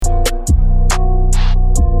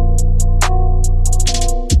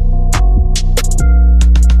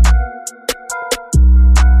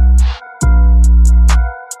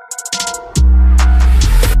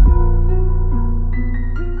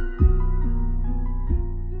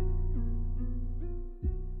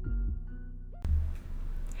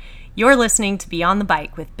You're listening to Beyond the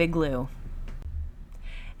Bike with Big Lou.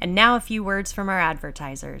 And now a few words from our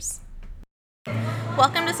advertisers.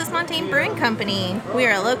 Welcome to Sismontane Brewing Company. We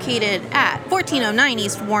are located at 1409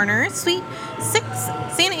 East Warner, Suite 6,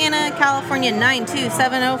 Santa Ana, California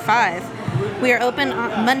 92705. We are open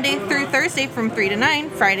on Monday through Thursday from 3 to 9,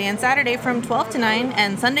 Friday and Saturday from 12 to 9,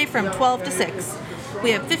 and Sunday from 12 to 6.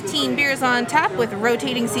 We have 15 beers on tap with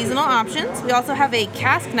rotating seasonal options. We also have a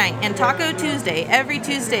cask night and Taco Tuesday every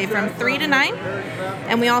Tuesday from 3 to 9.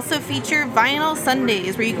 And we also feature Vinyl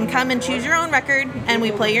Sundays where you can come and choose your own record and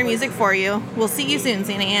we play your music for you. We'll see you soon,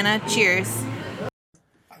 Santa Ana. Cheers.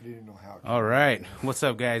 All right. What's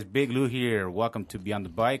up, guys? Big Lou here. Welcome to Beyond the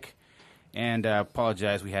Bike. And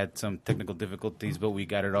apologize, we had some technical difficulties, but we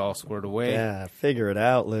got it all squared away. Yeah, figure it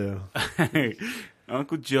out, Lou.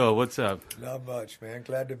 Uncle Joe, what's up? Not much, man.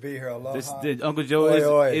 Glad to be here. Aloha. Uncle Joe Oi,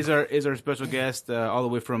 oi. is our special guest all the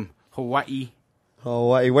way from Hawaii.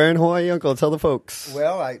 Hawaii. Where in Hawaii, Uncle? Tell the folks.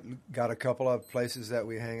 Well, I got a couple of places that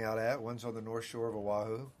we hang out at. One's on the north shore of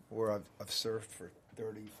Oahu, where I've surfed for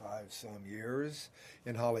 35-some years,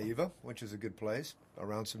 in Haleiwa, which is a good place,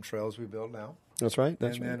 around some trails we built now. That's right.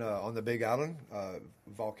 Then on the Big Island,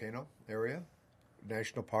 volcano area,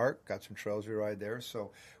 National Park, got some trails we ride there.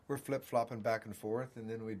 So we're flip-flopping back and forth, and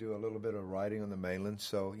then we do a little bit of riding on the mainland.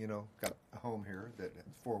 So, got a home here that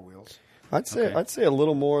four wheels. I'd say a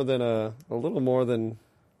little more than a lot more than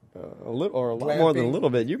a little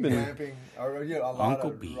bit. You've been glamping, a lot Uncle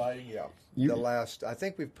of B. riding. Yeah, I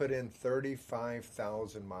think we've put in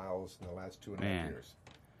 35,000 miles in the last 2.5 years.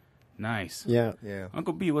 Nice. Yeah.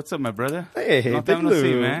 Uncle B, what's up, my brother? Hey, Long Big time no see,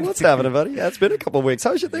 Lou. man. What's happening, buddy? Yeah, it's been a couple of weeks.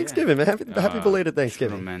 How's your Thanksgiving, man? Happy belated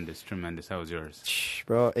Thanksgiving. Tremendous. How was yours?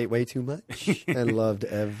 Bro, ate way too much and loved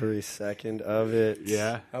every second of it.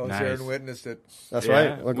 Yeah. I was there and witnessed it. That's Yeah.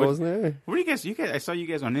 right. What goes there? Where do you guys? I saw you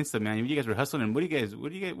guys on Insta, man. You guys were hustling. What are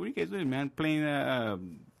you guys doing, man? Playing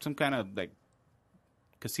some kind of like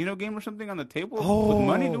casino game or something on the table with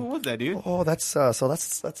money? What was that, dude? Oh, that's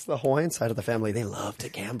the Hawaiian side of the family. They love to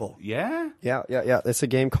gamble. Yeah. Yeah. It's a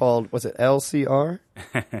game called, was it LCR?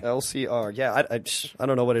 LCR. Yeah, I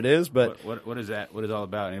don't know what it is, but What is that? What is it all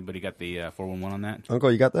about? Anybody got the 411 on that?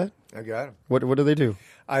 Uncle, you got that? I got him. What do they do?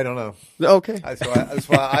 I don't know. Okay. That's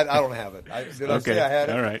why I don't have it. Did I say I had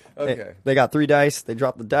it? All right. Okay. They got 3 dice. They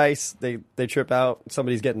drop the dice. They trip out.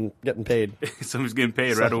 Somebody's getting paid. Somebody's getting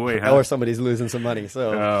paid right away, huh? Or somebody's losing some money.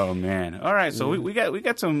 So Oh man! All right, so we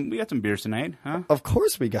got some beers tonight, huh? of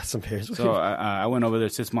course we got some beers. So I went over there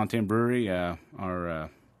to Sismontane Brewery, our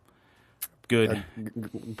good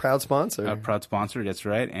Proud sponsor. proud sponsor. That's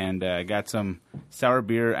right, and I got some sour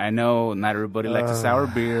beer. I know not everybody likes a sour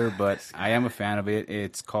beer, but I am a fan of it.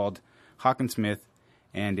 It's called Hawkinsmith,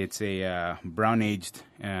 and it's a brown aged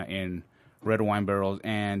in red wine barrels,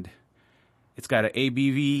 and it's got an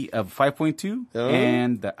ABV of 5.2,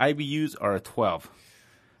 and the IBUs are 12.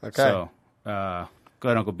 Okay. So, go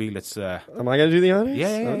ahead, Uncle B. Let's. Am I going to do the honors?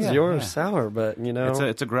 Yeah, That's yours, sour, but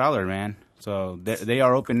It's a growler, man. So they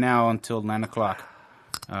are open now until 9 o'clock.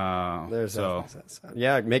 There's so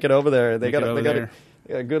yeah, make it over there. They got there.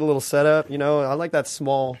 a good little setup. I like the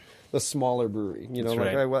smaller brewery. That's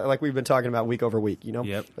right. Like we've been talking about week over week.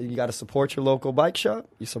 Yep. You got to support your local bike shop.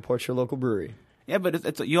 You support your local brewery. yeah,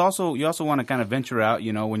 but you also want to kind of venture out.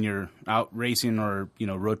 When you're out racing or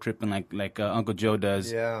road tripping like Uncle Joe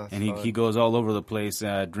does. Yeah, and fun. he goes all over the place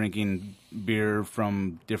drinking beer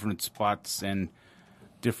from different spots and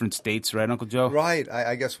different states, right, Uncle Joe? Right.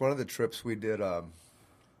 I guess one of the trips we did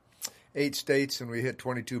 8 states and we hit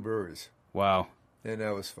 22 breweries, Wow. and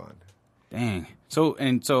that was fun. Dang. So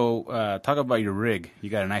talk about your rig. You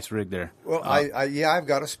got a nice rig there. Well, I've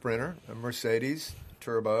got a Sprinter, a Mercedes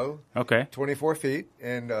turbo, Okay. 24 feet,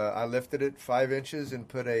 and I lifted it 5 inches and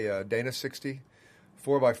put a Dana 60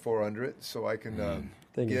 4x4 under it, so I can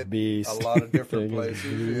Thing is get beast. a lot of different Thing is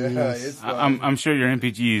places. Yeah, it's fun. I'm sure your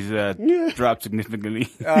MPGs dropped significantly.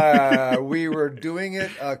 We were doing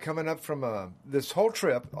it coming up from this whole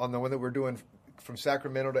trip on the one that we're doing from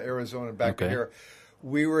Sacramento to Arizona and back to Okay. here.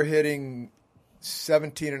 We were hitting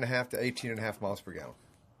 17.5 to 18.5 miles per gallon.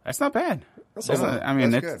 That's not bad.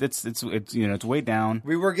 That's It's it's way down.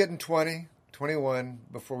 We were getting 20, 21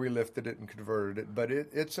 before we lifted it and converted it, but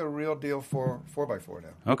it's a real deal for 4x4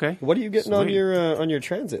 now. Okay. What are you getting on Sweet. your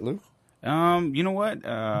Transit, Lou? You know what?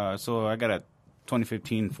 So I got a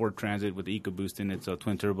 2015 Ford Transit with the EcoBoost in it, so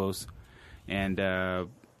twin turbos, and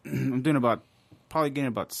I'm doing probably getting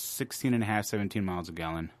about 16.5, 17 miles a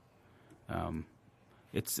gallon.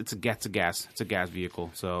 it's a gas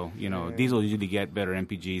vehicle. So diesel usually get better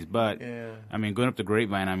MPGs, but I mean, going up the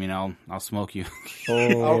Grapevine, I mean, I'll smoke you.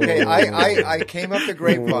 Okay, I came up the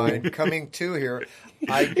Grapevine coming to here.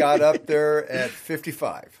 I got up there at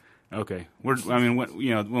 55. Okay, when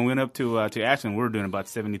we went up to Ashland, we were doing about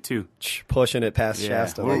 72, pushing it past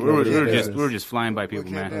Shasta. We were just flying by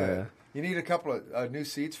people, man. You need a couple of new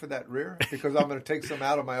seats for that rear because I'm going to take some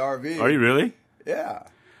out of my RV. Are you really? Yeah.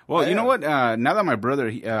 Well, you know what? Now that my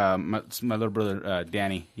brother, my little brother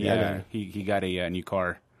Danny, he got a new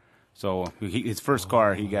car. So his first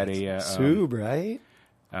car, he got a Subaru, right?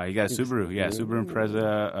 He got a Subaru, Subaru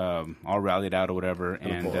Impreza, all rallied out or whatever,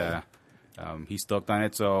 and he's stoked on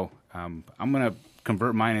it. So I'm gonna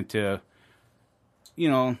convert mine into,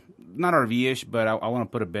 not RV-ish, but I want to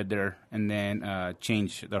put a bed there and then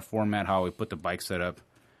change the format how we put the bike set up,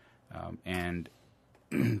 and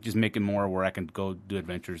just make it more where I can go do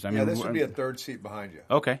adventures. I mean, this would be a third seat behind you.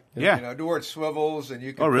 Okay, yeah. To where it swivels and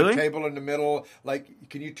you can put a table in the middle. Like,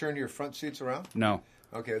 can you turn your front seats around? No.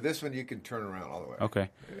 Okay, this one you can turn around all the way. Okay.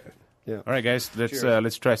 Yeah. All right, guys.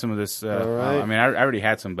 Let's try some of this. All right. I mean, I already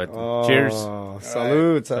had some, but cheers.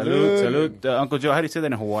 Salute. Uncle Joe, how do you say that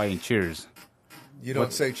in Hawaiian? Cheers. You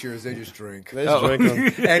don't say cheers; they just drink. They just drink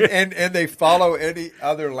them. and they follow any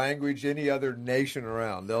other language, any other nation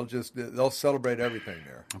around. They'll celebrate everything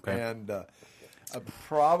there. Okay. And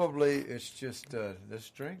probably it's just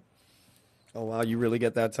this drink. Oh wow, you really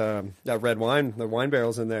get that red wine, the wine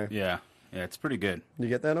barrels in there. Yeah, it's pretty good. You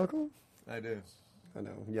get that, Uncle? I do. I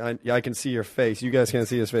know. Yeah, I can see your face. You guys can't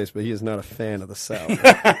see his face, but he is not a fan of the South.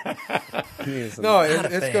 It's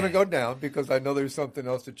going to go down because I know there's something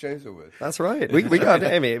else to chase it with. That's right. We got.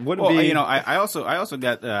 I mean, it wouldn't be. I also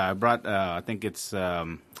got. I brought. I think it's. I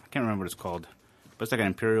can't remember what it's called, but it's like an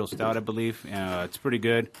Imperial Stout, I believe. It's pretty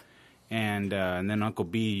good. And then Uncle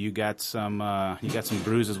B, you got some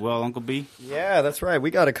brews as well, Uncle B. Yeah, that's right.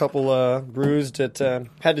 We got a couple brews that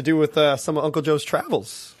had to do with some of Uncle Joe's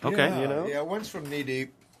travels. Okay, Yeah, one's from Knee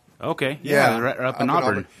Deep. Okay, right up in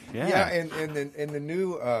Auburn. Yeah, and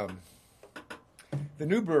the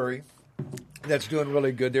new brewery that's doing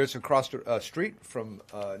really good. There's across the street from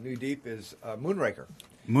Knee Deep is Moonraker.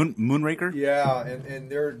 Moonraker. Yeah, and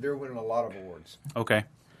they're winning a lot of awards. Okay.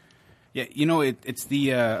 Yeah, it's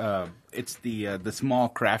the small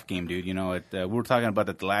craft game, dude. We were talking about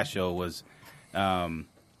that the last show was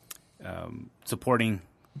supporting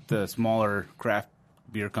the smaller craft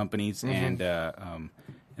beer companies, and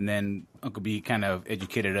then Uncle B kind of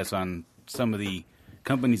educated us on some of the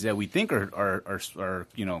companies that we think are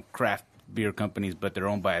craft beer companies, but they're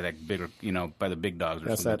owned by like bigger, by the big dogs.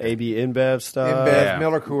 That's that AB InBev stuff. InBev,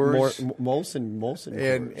 Miller Coors, Molson,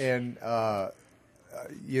 and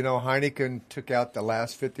Heineken took out the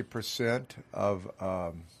last 50% of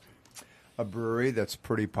a brewery that's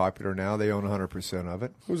pretty popular now. They own 100% of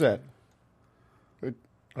it. Who's that?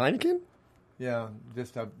 Heineken? Yeah,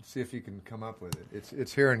 just see if you can come up with it.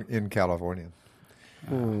 It's here in California.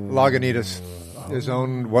 Lagunitas is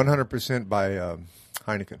owned 100% by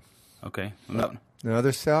Heineken. Okay.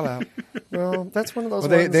 Another sellout. Well, that's one of those.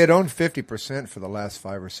 Well, they'd owned 50% for the last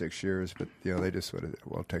 5 or 6 years, but they just would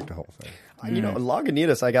take the whole thing.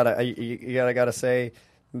 Lagunitas, I gotta say,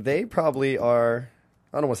 they probably are.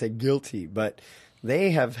 I don't want to say guilty, but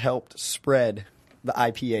they have helped spread the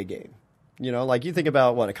IPA game. Like you think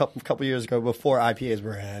about a couple years ago, before IPAs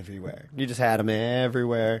were everywhere. You just had them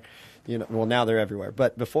everywhere. Well, now they're everywhere,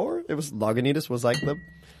 but before it was Lagunitas was like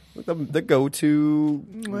the go-to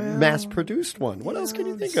mass-produced one. What else can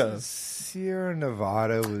you think of? Sierra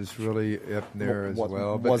Nevada was really up there as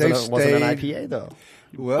well. But wasn't an IPA, though.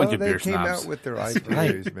 Well, they came out with their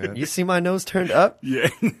IPAs, man. You see my nose turned up? Yeah.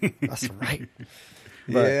 That's right.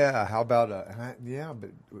 But how about but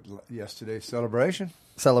yesterday's celebration?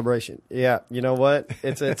 Celebration. Yeah. You know what?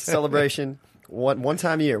 It's a celebration. One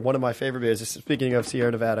time a year, one of my favorite beers, just speaking of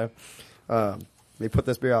Sierra Nevada, they put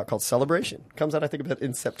this beer out called Celebration. Comes out, I think,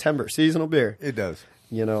 in September. Seasonal beer. It does.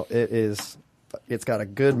 It's got a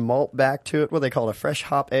good malt back to it. What they call it, a fresh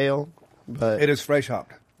hop ale. But it is fresh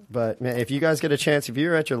hopped. But man, if you guys get a chance, if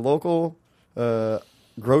you're at your local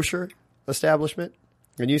grocer establishment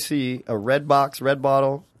and you see a red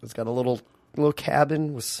bottle, it's got a little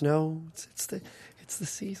cabin with snow. It's the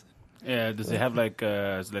season. Yeah. Does it have like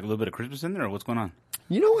a little bit of Christmas in there, or what's going on?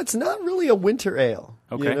 It's not really a winter ale.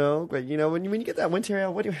 Okay. But when you get that winter ale,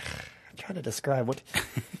 I'm trying to describe what.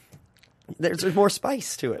 There's more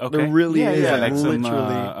spice to it. Okay. There really is. Yeah, like literally.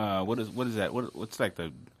 some. What is that? What's like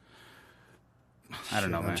the? I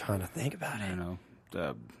don't know, man. I'm trying to think about it. I don't know.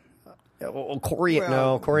 Corey,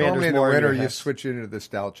 Corey Coriander's normally in the more in winter your you head. switch into the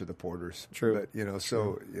stouts or the porters. True. But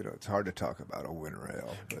it's hard to talk about a winter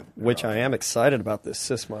ale. But, Which I am excited about this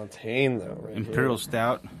Sismontane though. Right Imperial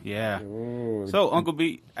Stout, yeah. So Uncle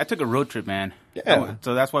B, I took a road trip, man. Yeah.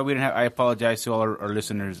 So that's why we didn't have. I apologize to all our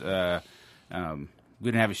listeners. We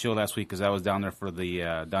didn't have a show last week because I was down there for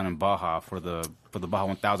the down in Baja for the Baja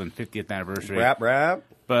 1000 50th anniversary. Rap.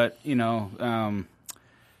 But I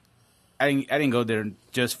didn't go there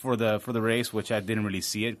just for the race, which I didn't really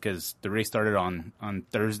see it because the race started on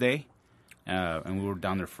Thursday, and we were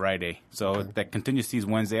down there Friday. So that continues sees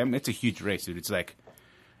Wednesday. I mean, it's a huge race, dude. It's like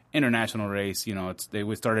international race.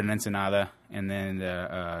 We started in Ensenada and then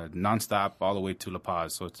nonstop all the way to La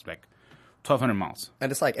Paz. So it's like 1,200 miles.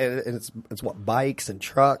 And it's like it's what, bikes and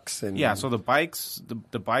trucks and Yeah, so the bikes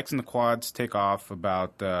and the quads take off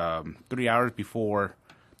about 3 hours before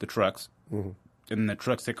the trucks, and the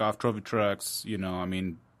trucks take off. Trophy trucks,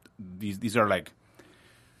 these are like,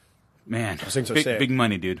 man, Those things are sick. big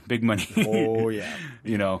money, dude, big money. Oh yeah.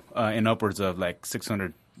 In upwards of like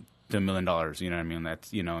 $600 to $1 million. You know what I mean?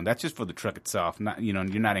 That's and that's just for the truck itself. Not you're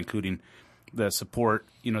not including the support,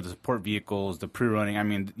 the support vehicles, the pre-running. I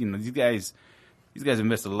mean, these guys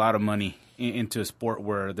invest a lot of money into a sport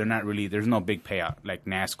where they're not really, there's no big payout like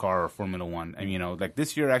NASCAR or Formula One. And, like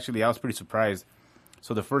this year, actually, I was pretty surprised.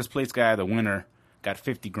 So the first place guy, the winner, got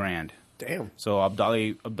 $50,000. Damn. So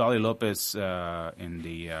Abdali Lopez in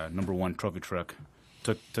the number one trophy truck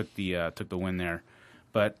took the win there.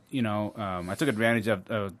 But I took advantage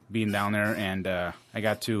of being down there, and I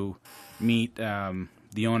got to meet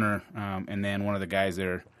the owner, and then one of the guys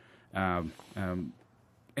there.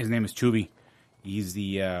 His name is Chubi. He's the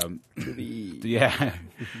yeah.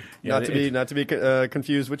 Not to be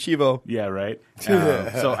confused with Chivo. Yeah, right.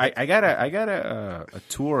 So I got a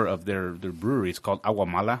tour of their brewery. It's called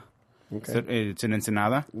Aguamala. Okay. So it's in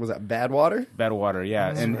Ensenada. Was that Badwater? Badwater, yeah,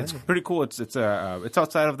 and it's pretty cool. It's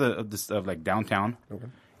outside of like downtown,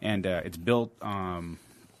 and it's built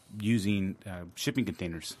using shipping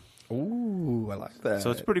containers. Ooh, I like that.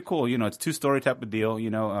 So it's pretty cool. It's 2-story type of deal.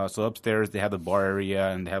 So upstairs they have the bar area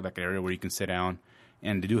and they have like an area where you can sit down,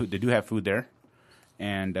 and they do have food there,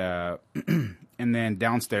 and and then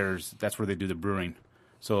downstairs that's where they do the brewing.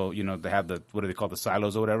 So they have what do they call the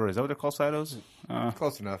silos or whatever? Is that what they're called, silos?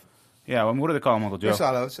 close enough. Yeah. What do they call them, Uncle Joe? They're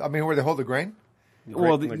silos. I mean, where they hold the grain.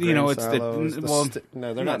 Well, The it's silos,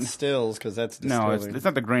 no, they're not stills because that's distilling. no, it's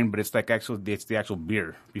not the grain, but it's like it's the actual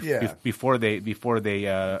beer. Yeah. Before they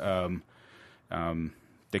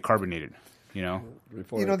carbonate it.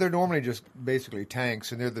 Before They're normally just basically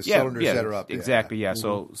tanks, and they're the cylinders that are up. Exactly, yeah.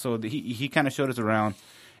 So he kind of showed us around,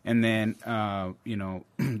 and then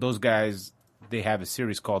those guys, they have a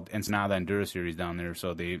series called Ensenada Enduro Series down there.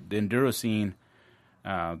 So the enduro scene,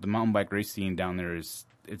 the mountain bike race scene down there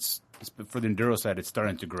it's for the enduro side, it's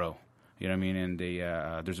starting to grow. You know what I mean? And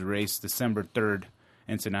there's a race December 3rd,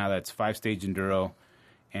 Ensenada. It's 5-stage enduro,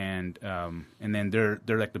 and then they're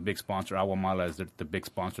like the big sponsor. Aguamala is the big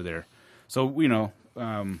sponsor there. So I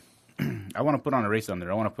want to put on a race down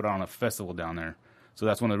there. I want to put on a festival down there. So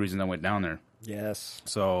that's one of the reasons I went down there. Yes.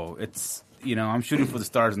 So it's I'm shooting for the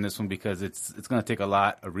stars in this one because it's going to take a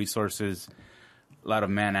lot of resources, a lot of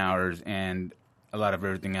man hours, and a lot of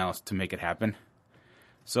everything else to make it happen.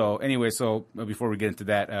 So anyway, before we get into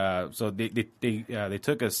that, so they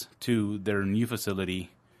took us to their new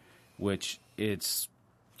facility, which it's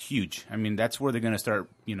huge. I mean, that's where they're going to start,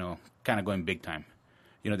 kind of going big time.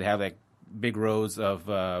 They have like big rows of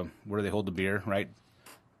where they hold the beer, right?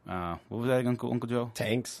 What was that, Uncle Joe?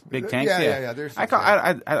 Tanks. Big tanks. Yeah. There's I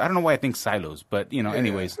don't know why I think silos, but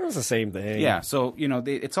anyways. It was the same thing. Yeah, so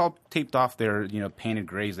it's all taped off there, painted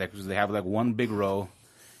grays. Like they have like one big row,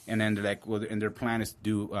 and then they're like, and their plan is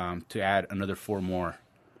to add another 4 more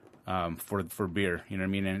for beer. You know what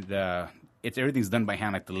I mean? And everything's done by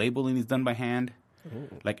hand. Like the labeling is done by hand. Ooh.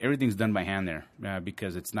 Like everything's done by hand there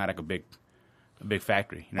because it's not like a big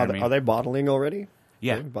factory. You know what I mean? Are they bottling already?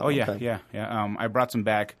 Yeah. Okay. Yeah. I brought some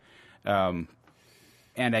back, and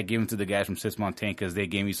I gave them to the guys from Sismontane because they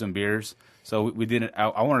gave me some beers. So we didn't.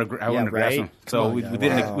 I wanted to grab some. So we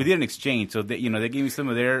did an exchange. So they gave me some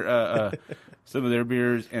of their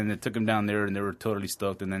beers, and they took them down there, and they were totally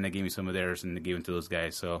stoked. And then they gave me some of theirs, and they gave them to those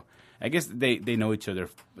guys. So I guess they know each other,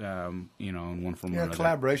 in one form or another.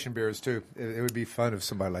 Collaboration beers too. It would be fun if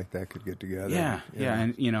somebody like that could get together. Yeah,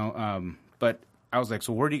 and but I was like,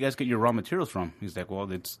 so where do you guys get your raw materials from? He's like,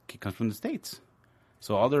 well, it comes from the States.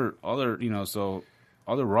 So all their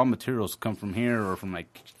raw materials come from here or from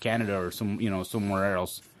like Canada or somewhere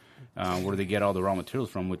else, where they get all the raw materials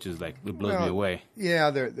from, which is like, it blows me away. Yeah,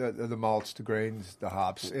 the malts, the grains, the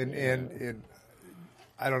hops, and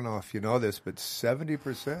I don't know if you know this, but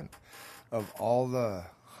 70% of all the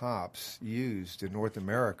hops used in North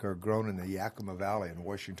America are grown in the Yakima Valley in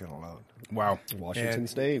Washington alone. Wow. Washington And,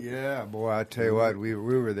 State. Yeah, boy, I tell you what, we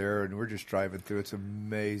were there and we're just driving through. It's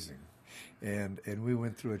amazing. And we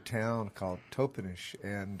went through a town called Toppenish,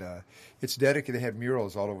 and it's dedicated. They had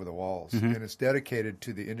murals all over the walls, and it's dedicated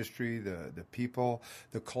to the industry, the people,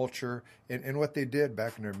 the culture, and what they did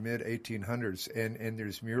back in their mid 1800s. And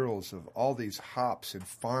there's murals of all these hops and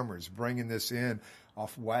farmers bringing this in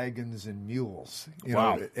off wagons and mules. You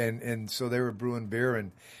Wow. know, and so they were brewing beer,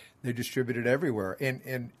 and they distributed everywhere.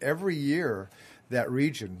 And every year, that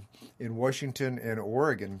region in Washington and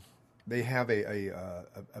Oregon, they have a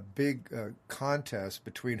big contest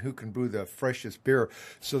between who can brew the freshest beer.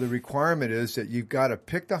 So the requirement is that you've got to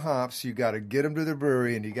pick the hops, you got to get them to the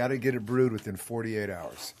brewery, and you got to get it brewed within 48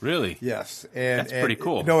 hours. Really? Yes, and That's pretty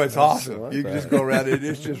cool. No, it's awesome. like You can that. just go around it.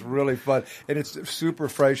 It's just really fun, and it's super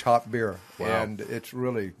fresh hop beer, Wow. and it's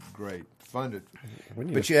really great. Fun to, When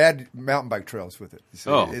you- but you add mountain bike trails with it. You see,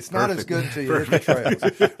 Oh, it's not as perfect. good until you hit the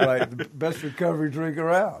trails. Right, the best recovery drink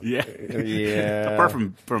around. Yeah. Yeah. Apart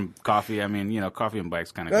from coffee, I mean, coffee and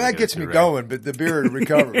bikes kind of. Now, that gets me going, but the beer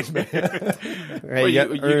recovers, man. Hey, Well,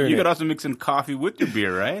 you, you could also mix in coffee with your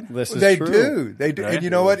beer, right? This is They true. do. They do. Right? And you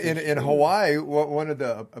know what? In Hawaii, one of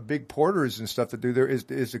the big porters and stuff that do there is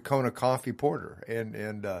the Kona coffee porter,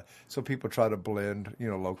 and so people try to blend,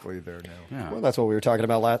 locally there now. Yeah. Well, that's what we were talking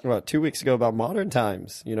about 2 weeks ago about modern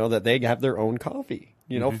times. That they have their own coffee.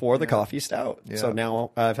 For the coffee stout. Yeah. So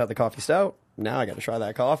now I've had the coffee stout. Now I got to try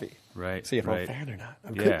that coffee. Right, See if I'm a right. fan or not.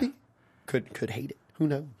 I Yeah. could hate it. Who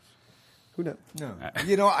knows? No,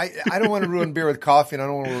 I don't want to ruin beer with coffee, and I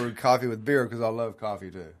don't want to ruin coffee with beer because I love coffee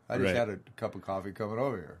too. I just Right. had a cup of coffee coming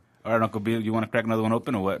over here. All right, Uncle Bill, you want to crack another one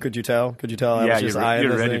open or what? Could you tell? I Yeah, was just you're eyeing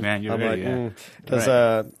you're this ready, thing. man. You're I'm ready, like, yeah. because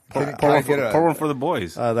Can I get a- pour one for the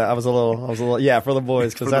boys. I was a little, yeah, for the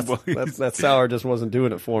boys, because For the that's boys. that sour just wasn't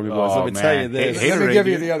doing it for me, boys. Oh, Let me tell you man. this. Hey, Let me Haterade, give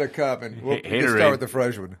you dude. the other cup, and we'll Haterade. start with the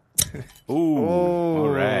fresh one. Ooh, all Oh,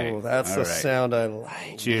 right. that's all the right. sound I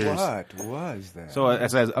like. Cheers. What was that? So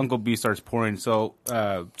as Uncle B starts pouring, so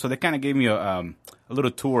they kind of gave me a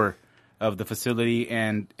little tour of the facility,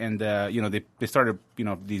 and they started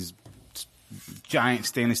these giant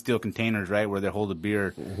stainless steel containers, right, where they hold the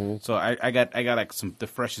beer. Mm-hmm. So I got like the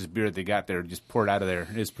freshest beer they got there, just poured out of there.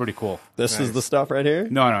 It's pretty cool. This is the stuff right here?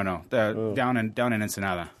 No. Down in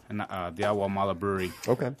Ensenada, in the Agua Mala Brewery.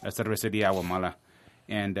 Okay. Cervecería Agua Mala.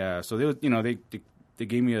 And so they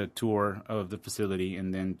gave me a tour of the facility,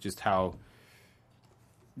 and then just how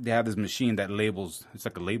they have this machine that labels. It's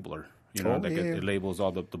like a labeler, it labels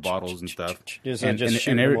all the bottles and stuff. Just and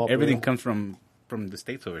shoot them up, everything yeah. comes from the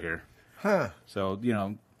States over here. Huh. So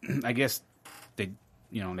I guess they,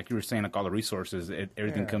 like you were saying, like all the resources,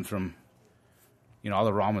 everything comes from. All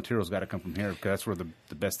the raw materials got to come from here because that's where the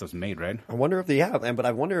best stuff's made, right? I wonder if they have, but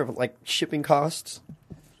I wonder if like shipping costs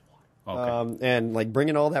Okay. and like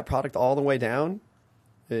bringing all that product all the way down.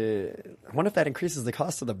 I wonder if that increases the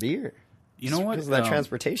cost of the beer. You know what? Because of that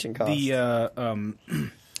transportation cost.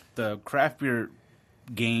 The craft beer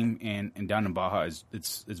game and down in Baja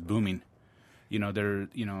it's booming.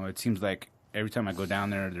 It seems like every time I go down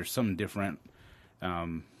there's something different.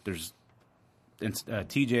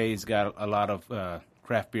 TJ's got a lot of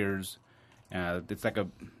craft beers.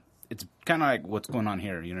 It's kind of like what's going on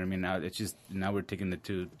here. You know what I mean? Now we're taking it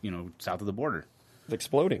to south of the border.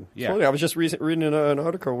 Exploding. Yeah. Exploding. I was just reading an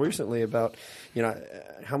article recently about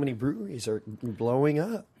how many breweries are blowing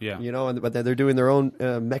up. Yeah. But they're doing their own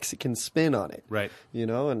Mexican spin on it. Right.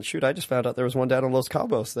 And shoot, I just found out there was one down in Los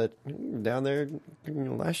Cabos down there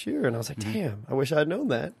last year, and I was like, damn, I wish I had known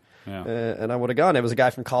that. Yeah. And I would have gone. It was a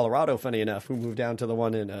guy from Colorado, funny enough, who moved down to the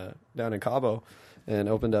one down in Cabo and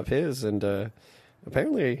opened up his, and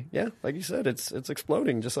apparently, yeah, like you said, it's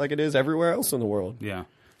exploding just like it is everywhere else in the world. Yeah.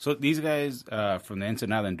 So these guys from the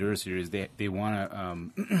Ensenada Enduro Series, they want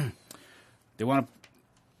to they want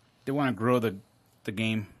to grow the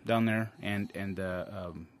game down there, and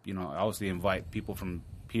obviously invite people from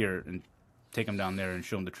here and take them down there and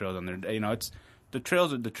show them the trails down there. It's the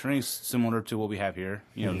terrain's similar to what we have here.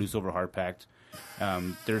 Loose over hard packed.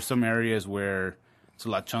 There's some areas where it's a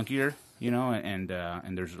lot chunkier, and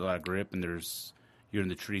there's a lot of grip, and you're in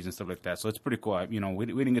the trees and stuff like that. So it's pretty cool. We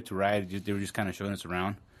didn't get to ride. They were just kind of showing us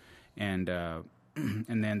around. And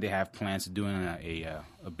and then they have plans of doing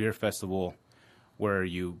a beer festival where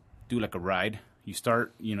you do like a ride. You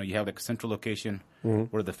start, you have like a central location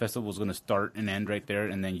where the festival is going to start and end right there,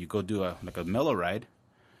 and then you go do a mellow ride,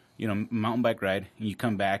 mountain bike ride, and you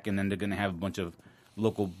come back, and then they're going to have a bunch of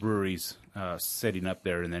local breweries setting up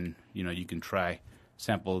there, and then you can try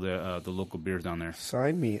sample the local beers down there.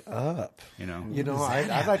 Sign me up. You know. You know,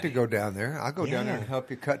 I'd like to go down there. I'll go down there and help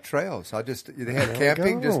you cut trails. They have There we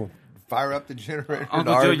camping. go. Just fire up the generator and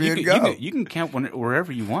Uncle Joe, RV and go. you can camp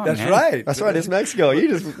wherever you want. That's man. right. That's right. It's Mexico.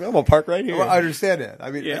 I'm gonna park right here. Well, I understand that.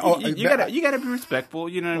 I mean, Yeah, you gotta be respectful.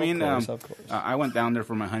 You know what I mean? Of course. I went down there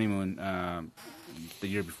for my honeymoon the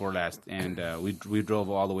year before last, and we drove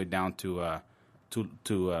all the way down to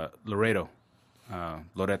Laredo.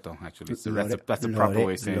 Loreto, actually. So that's the proper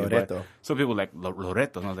way of saying it. Loreto. But some people like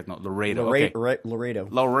Loreto. And I was like, no, Laredo. Laredo. Okay. Laredo.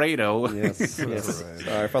 Laredo. Yes. Yes.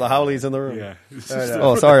 Sorry for the howlies in the room. Yeah.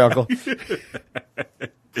 Oh, sorry, Uncle.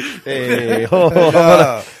 Hey,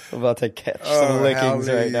 I'm about to catch some lickings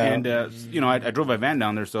howly. right now. And I drove my van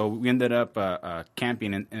down there, so we ended up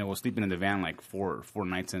camping and I was sleeping in the van like four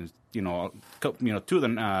nights, and two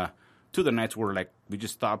of the nights were like we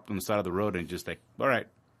just stopped on the side of the road and just like, all right,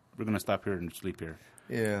 we're gonna stop here and sleep here.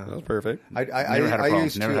 Yeah, That was perfect. Never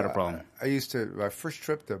had a problem. I used to. My first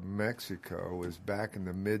trip to Mexico was back in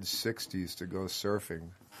the mid '60s to go surfing,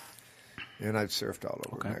 and I'd surfed all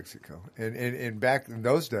over Mexico. And back in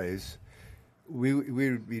those days, we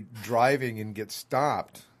would be driving and get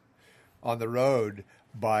stopped on the road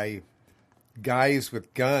by guys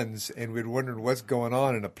with guns, and we'd wonder what's going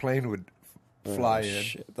on, and a plane would fly in.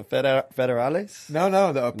 Shit. The Federales?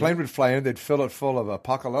 No, the plane would fly in. They'd fill it full of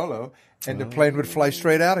Pacalolo, and the plane would fly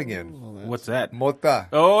straight out again. What's that? Mota.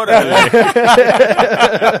 Oh,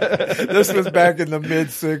 This was back in the mid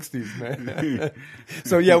 '60s, man.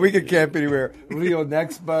 So yeah, we could camp anywhere. Rio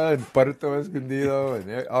Nexpa and Puerto Escondido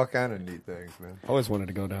and all kind of neat things, man. I always wanted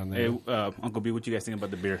to go down there. Hey, Uncle B, what you guys think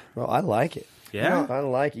about the beer? Well, I like it. Yeah? I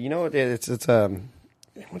like it. You know what? It's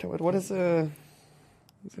what is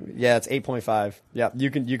yeah, it's 8.5. Yeah,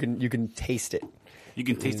 you can taste it. You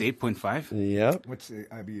can taste 8.5. Yep. What's the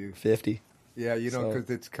IBU? 50. Yeah, So- because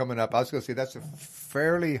it's coming up. I was going to say that's a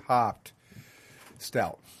fairly hopped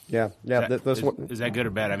stout. Yeah. That's what. Is that good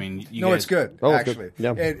or bad? I mean, It's good, Oh, actually. good.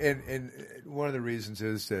 Yeah. And one of the reasons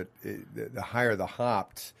is that the higher the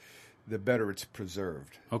hopped, the better it's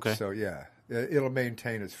preserved. Okay. So, yeah, it'll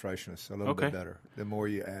maintain its freshness a little Okay. bit better the more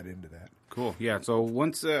you add into that. Cool. Yeah. So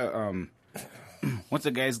once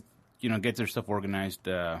the guys get their stuff organized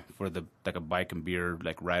for a bike and beer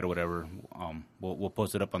ride or whatever, we'll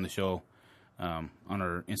post it up on the show on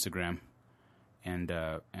our Instagram and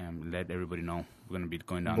let everybody know we're going to be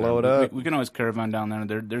going down Blow there. it up. We can always caravan down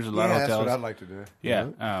there. There's a lot of That's hotels. what I'd like to do.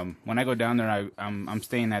 Yeah. When I go down there, I'm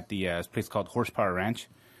staying at the place called Horsepower Ranch.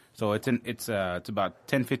 So it's about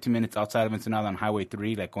 10-15 minutes outside of Ensenada on Highway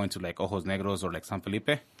 3, going to Ojos Negros or San Felipe.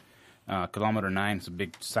 Kilometer 9, it's a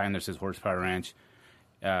big sign that says Horsepower Ranch.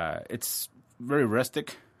 It's very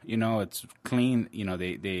rustic, it's clean.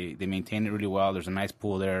 They maintain it really well. There's a nice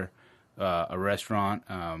pool there, a restaurant,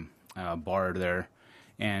 a bar there,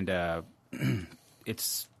 and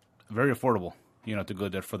it's very affordable. To go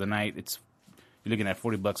there for the night. You're looking at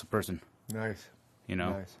 $40 a person. Nice.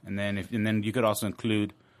 Nice. And then you could also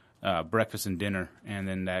include breakfast and dinner, and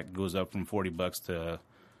then that goes up from $40 to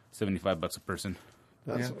 $75 a person.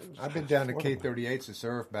 Yeah. I've been down to K38s to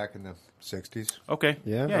surf back in the '60s. Okay.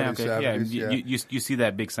 Yeah. Okay. Yeah. 70s, yeah. You see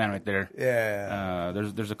that big sign right there. Yeah.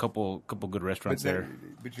 There's a couple good restaurants there.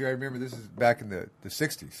 But you gotta remember, this is back in the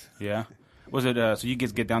 '60s. Yeah. Was it so you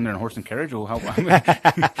guys get down there in horse and carriage, or how?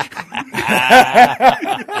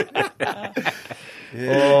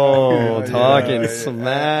 Oh, talking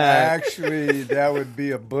smack. Actually, that would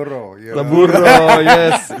be a burro. The burro,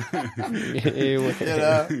 yes.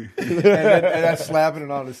 And that's slapping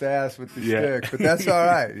it on his ass with the Yeah. stick. But that's all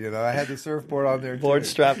right. I had the surfboard on there. Board too.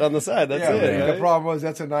 strapped on the side. That's Yeah, it. The Right? problem was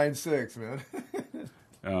that's a 9.6, man.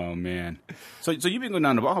 Oh man. So you've been going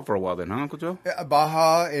down to Baja for a while then, huh, Uncle Joe?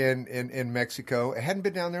 Baja and Mexico. I hadn't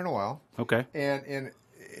been down there in a while. Okay.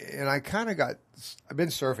 And I kind of I've been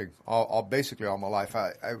surfing basically all my life.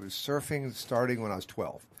 I was surfing starting when I was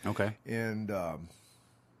 12. Okay. And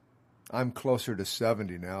I'm closer to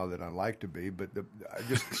 70 now than I'd like to be, but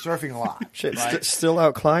just surfing a lot. Shit, still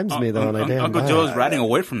outclimbs me though on a damn Uncle bike. Joe's riding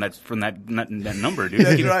away from that number, dude.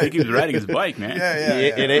 That's He right. keeps riding his bike, man. Yeah.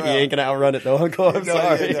 You ain't gonna outrun it though, Uncle. I'm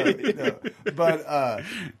sorry. No. But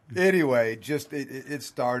anyway, just it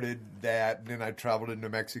started that, and then I traveled into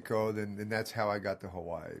Mexico, and that's how I got to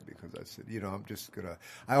Hawaii, because I said, I'm just gonna.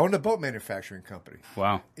 I owned a boat manufacturing company.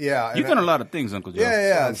 Wow. Yeah, You've and done a lot of things, Uncle Joe.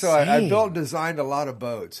 Yeah. So I insane. built and designed a lot of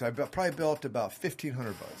boats. I probably built about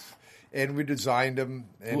 1,500 boats, and we designed them.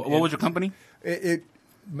 And, What was your company?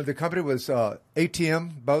 The company was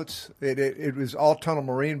ATM boats. It was all tunnel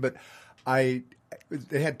marine, but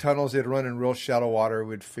they had tunnels. They'd run in real shallow water.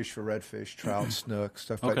 We'd fish for redfish, trout, snook,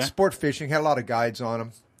 stuff like Okay. that. Sport fishing. Had a lot of guides on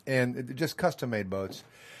them. and just custom made boats.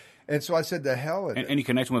 And so I said, "The hell!" with it. Any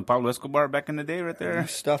connection with Pablo Escobar back in the day, right there?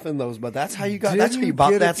 Stuffing those, but that's how you got. Didn't That's how you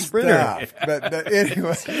bought get that it Sprinter. stuffed. But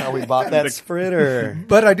anyway, How we bought that Sprinter.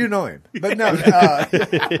 but I do know him. But no.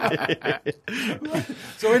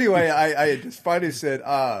 So anyway, I just finally said,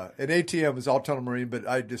 an ATM was Altona Marine, but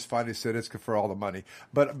I just finally said it's for all the money.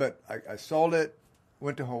 But I sold it,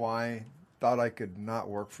 went to Hawaii, thought I could not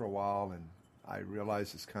work for a while, and I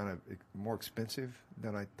realized it's kind of more expensive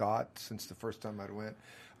than I thought since the first time I went.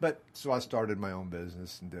 But so I started my own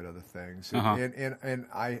business and did other things. And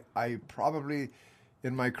I probably,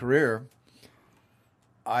 in my career,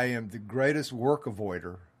 I am the greatest work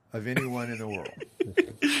avoider of anyone in the world.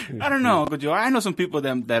 I don't know, Uncle Joe. I know some people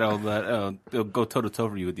that'll they'll go toe to toe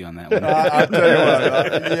for you with you on that one. I'll tell you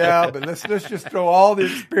what. Yeah, but let's just throw all the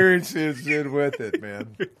experiences in with it,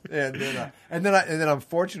 man. And then I'm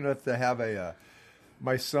fortunate enough to have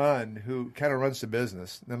my son who kind of runs the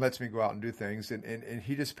business and lets me go out and do things, and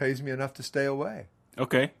he just pays me enough to stay away.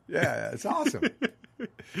 Okay. Yeah, it's awesome.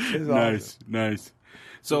 It's Nice, awesome. nice.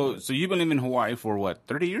 So you've been living in Hawaii for what,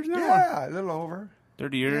 30 years now? Yeah, a little over.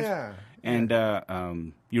 30 years? Yeah.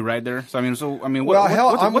 And you ride there? So I mean, Well, I'm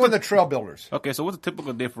what's one of the trail builders. Okay, so what's a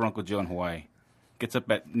typical day for Uncle Joe in Hawaii? Gets up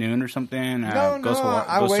at noon or something? No, goes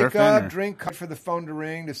I goes wake surfing, up, or? drink coffee for the phone to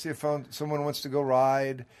ring to see if someone wants to go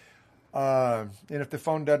ride. And if the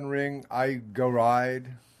phone doesn't ring, I go ride.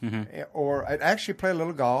 Or I actually play a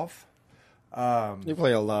little golf. You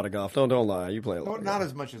play a lot of golf. Don't lie. You play a lot. Well, of not golf.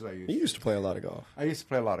 as much as I used You to. used to play a lot of golf. I used to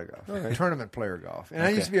play a lot of golf, tournament player golf, and I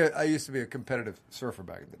used to be a competitive surfer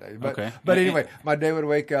back in the day. But, Okay. but anyway, my day would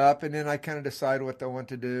wake up, and then I kind of decide what I want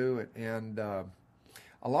to do, and a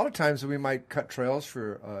lot of times we might cut trails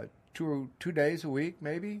for 2 days a week,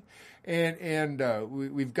 maybe, and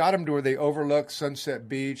we've got them to where they overlook Sunset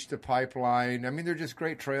Beach, the Pipeline. I mean, they're just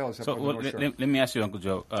great trails up So on the North Shore. let me ask you, Uncle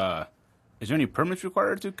Joe. Is there any permits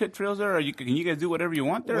required to cut trails there, or can you guys do whatever you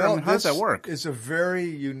want there? Well, I mean, how does that work? It's a very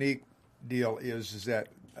unique deal. Is that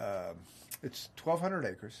it's 1,200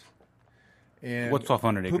 acres. And What's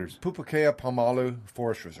 1,200 acres? Pupukea Paumalu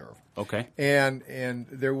Forest Reserve. Okay. And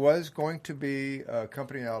there was going to be a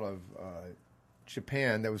company out of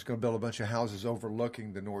Japan that was going to build a bunch of houses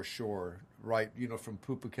overlooking the North Shore. Right, from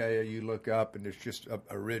Pupukea, you look up and there's just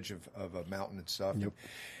a ridge of a mountain and stuff. Yep.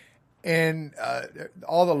 And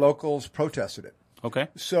all the locals protested it. Okay.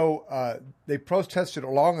 So they protested it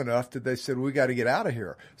long enough that they said, we got to get out of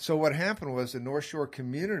here. So what happened was the North Shore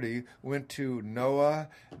community went to NOAA,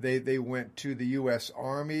 they went to the U.S.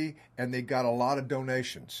 Army, and they got a lot of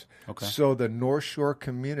donations. Okay. So the North Shore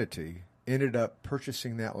community ended up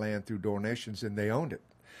purchasing that land through donations, and they owned it.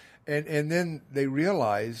 And then they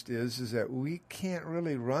realized is that we can't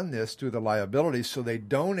really run this through the liability, so they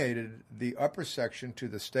donated the upper section to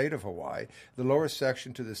the state of Hawaii, the lower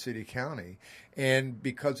section to the city-county, and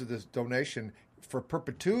because of this donation, for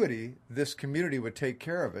perpetuity, this community would take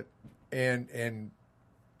care of it and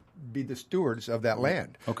be the stewards of that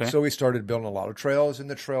land. Okay. So we started building a lot of trails, and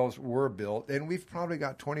the trails were built, and we've probably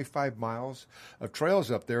got 25 miles of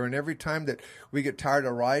trails up there, and every time that we get tired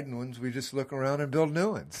of riding ones, we just look around and build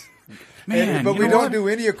new ones. Man, but you we know don't what? do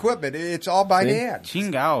any equipment. It's all by hand.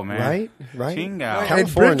 Chingao, man. Right? Chingao. And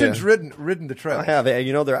California. Brenton's ridden the trail I have.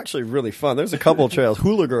 They're actually really fun. There's a couple of trails.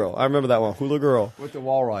 Hula Girl. I remember that one. Hula Girl. with the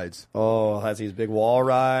wall rides. Oh, has these big wall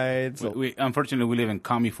rides. Unfortunately, we live in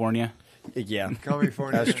California. Yeah.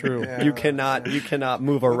 California. That's true. Yeah. You cannot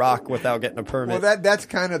move a rock without getting a permit. Well, that's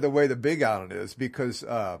kind of the way the Big Island is because,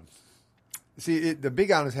 the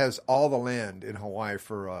Big Island has all the land in Hawaii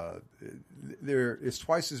for it's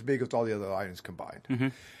twice as big as all the other islands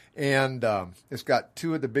combined, and it's got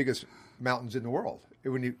 2 of the biggest mountains in the world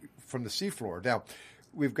from the seafloor. Now,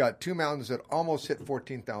 we've got 2 mountains that almost hit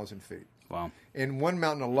 14,000 feet. Wow. And one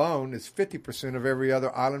mountain alone is 50% of every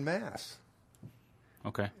other island mass.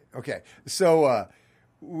 Okay. Okay, so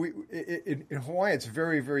in Hawaii, it's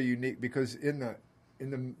very, very unique because in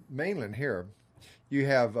the mainland here, you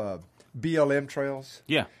have BLM trails.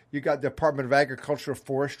 Yeah. You got the Department of Agricultural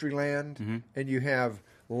Forestry land, and you have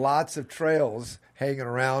lots of trails hanging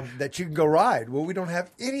around that you can go ride. Well, we don't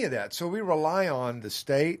have any of that, so we rely on the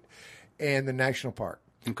state and the national park.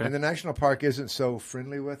 Okay. And the national park isn't so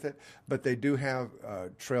friendly with it, but they do have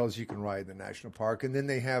trails you can ride in the national park, and then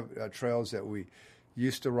they have trails that we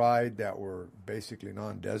used to ride that were basically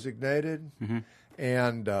non-designated,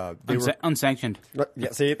 and they were unsanctioned.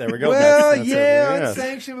 Yeah, see, there we go. well, That's yeah, it.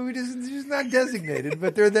 unsanctioned, but just not designated,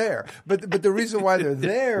 but they're there. But the reason why they're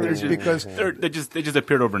there is because They just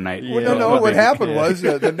appeared overnight. well, no. What happened was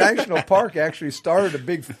the national park actually started a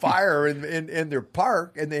big fire in their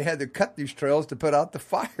park, and they had to cut these trails to put out the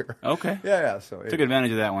fire. Okay. Yeah. So Took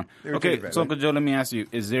advantage of that one. They were Okay, taking so advantage. Uncle Joe, let me ask you: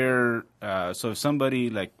 is there so if somebody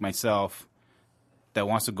like myself that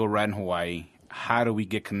wants to go ride in Hawaii, how do we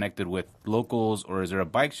get connected with locals, or is there a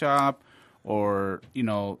bike shop, or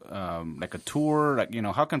like a tour? Like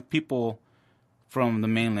how can people from the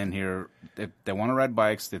mainland here that want to ride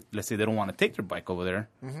bikes, that let's say they don't want to take their bike over there,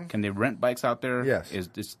 can they rent bikes out there? Yes.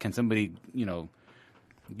 Can somebody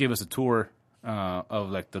give us a tour of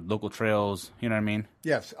like the local trails? You know what I mean?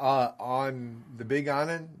 Yes, on the Big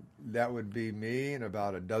Island, that would be me and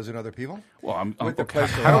about a dozen other people. Well, With the okay.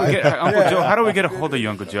 place to How do we ride. get Uncle Joe? How do we get a hold of you,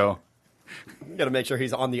 Uncle Joe? You got to make sure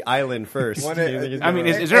he's on the island first. One, I mean,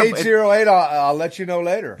 is there a- 808? I'll let you know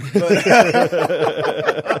later. But,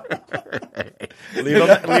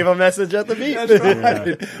 leave a message at the beach. that's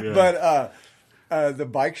right. But the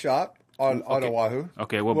bike shop on Oahu.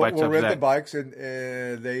 Okay, what we'll, bike we'll shop is rent that? the bikes,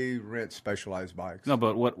 and they rent specialized bikes. No,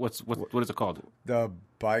 but what is it called? The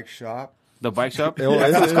bike shop. The bike shop? Well,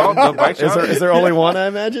 That's what it's called? The bike shop? Is there only one? I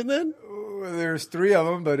imagine then. There's 3 of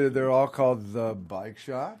them, but they're all called the bike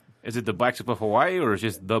shop. Is it the bike shop of Hawaii, or is it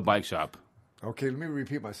just the bike shop? Okay, let me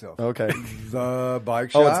repeat myself. Okay. The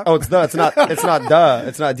bike shop. It's the. It's not duh. It's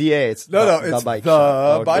not da. It's No, the it's bike the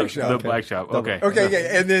shop. bike Okay. shop. The bike shop. Okay. Okay,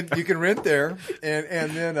 yeah, and then you can rent there,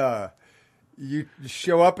 and then you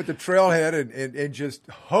show up at the trailhead and just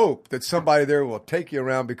hope that somebody there will take you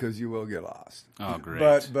around, because you will get lost. Oh, great.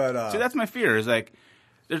 But see, that's my fear. Is like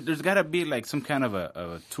there's got to be like some kind of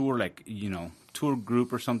a tour, like tour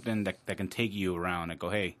group or something that can take you around and go,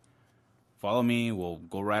 hey, follow me. We'll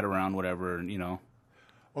go ride around, whatever.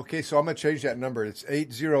 Okay, so I'm gonna change that number. It's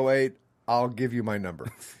 808. I'll give you my number.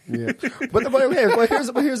 Yeah. But here's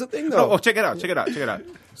the thing though. Oh, check it out.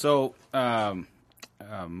 So, I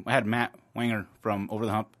had Matt Wanger from Over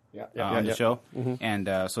the Hump on the show, and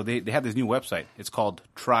so they have this new website. It's called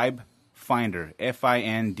Tribe Finder,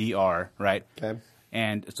 FINDR, right? Okay.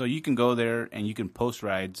 And so you can go there and you can post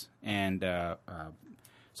rides, and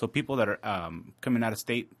so people that are coming out of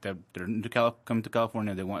state, that they're coming to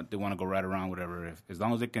California, they want to go ride around, whatever. As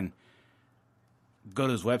long as they can go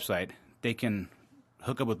to this website, they can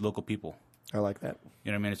hook up with local people. I like that.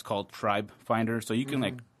 You know what I mean? It's called Tribe Finder. So you can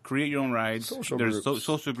like create your own rides. There's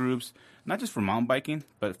social groups, not just for mountain biking,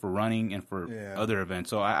 but for running and for other events.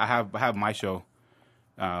 So I have my show,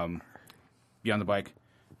 Beyond the Bike,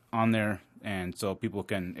 on there, and so people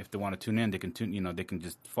can, if they want to tune in, they can tune. They can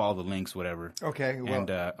just follow the links, whatever. Okay. Well,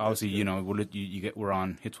 and obviously, we're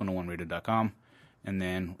on hits101radio.com, and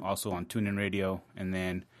then also on TuneIn Radio, and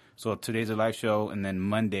then so today's a live show, and then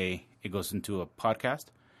Monday it goes into a podcast.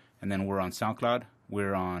 And then we're on SoundCloud.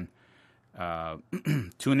 We're on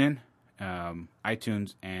TuneIn,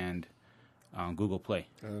 iTunes, and Google Play.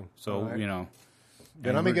 So, right.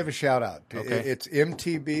 Then I'm going to give a shout out. Okay. It's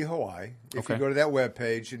MTB Hawaii. If you go to that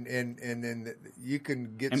webpage, and then you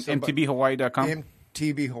can get MTBHawaii.com?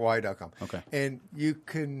 MTBHawaii.com. Okay. And you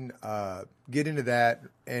can get into that,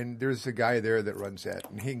 and there's a guy there that runs that,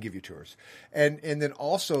 and he can give you tours. And then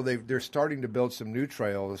also they're starting to build some new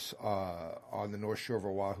trails on the North Shore of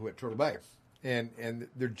Oahu at Turtle Bay. And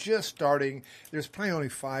they're just starting. There's probably only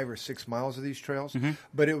 5 or 6 miles of these trails,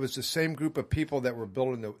 but it was the same group of people that were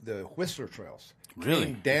building the Whistler trails. Really?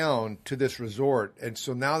 Came down to this resort, and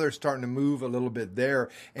so now they're starting to move a little bit there.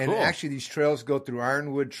 And Cool. actually, these trails go through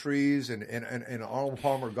ironwood trees and Arnold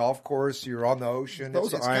Palmer Golf Course. You're on the ocean.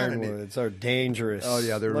 Those It's kinda neat. ironwoods are dangerous. Oh,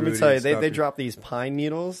 yeah, they're Let me rooty tell you, and they stuffy. drop these pine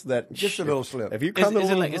needles that Just a little slip. If you Is come to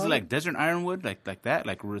it like Oahu- desert ironwood, like that?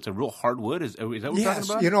 Like where it's a real hardwood? Is that what you're Yes,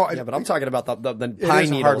 talking about? Yeah, but I'm talking about the It pine is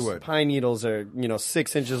a needles. hardwood. Pine needles are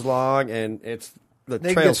 6 inches long, and it's the They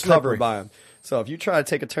get trail's slippery. covered by them. So if you try to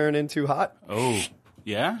take a turn in too hot, Oh,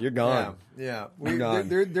 yeah? you're gone. Yeah. gone.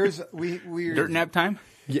 We're Dirt nap time?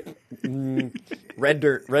 Yeah. Red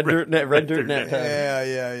dirt net.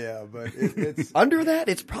 Yeah. But it's Under that,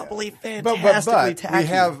 it's probably but fantastically tacky. we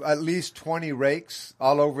have at least 20 rakes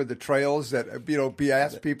all over the trails that be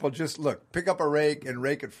asked people just look, pick up a rake and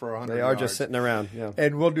rake it for 100 They are yards. just sitting around. Yeah.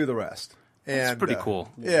 and we'll do the rest. That's And pretty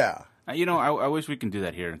cool. Yeah. I wish we can do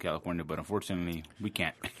that here in California, but unfortunately, we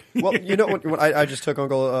can't. Well, you know what I just took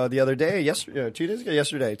Uncle the other day, 2 days ago,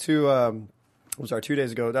 yesterday, to was our 2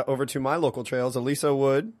 days ago, over to my local trails, Aliso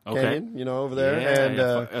Wood Canyon, over there.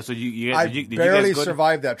 Yeah, And so you I guys, did barely you guys go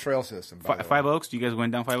survived that trail system. by the way. Five Oaks? You guys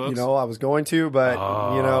went down Five Oaks? I was going to, but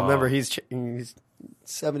remember he's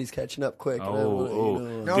 70's catching up quick. Oh,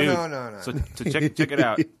 No, dude. no. So check it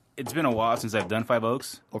out. It's been a while since I've done Five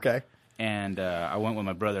Oaks, Okay. and I went with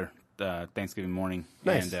my brother Thanksgiving morning,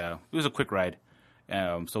 Nice. and it was a quick ride.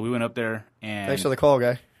 So we went up there, and Thanks for the call,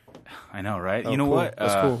 guy. I know, right? Oh, You know cool. what?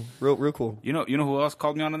 That's cool. Real cool. You know who else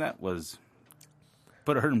called me on that was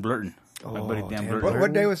Put a Hurt in Blurton. My buddy Dan Blurton.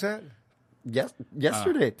 What day was that? Yes,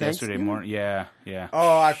 yesterday. Yesterday morning. Yeah.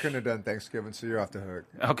 Oh, I couldn't have done Thanksgiving, so you're off the hook.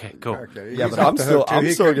 Okay, cool. Okay. Yeah, he's but off I'm the still hook, too. I'm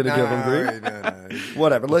He still could- gonna give him no, grief.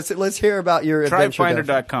 Whatever. Let's hear about your adventure. then.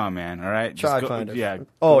 Tryfinder.com, man. All right. Just go- Tryfinder. Yeah.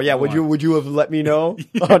 Oh yeah. Go Would on. you have let me know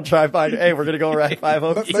on Tryfinder? Hey, we're gonna go ride 5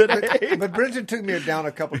 Oaks today. But Bridget took me down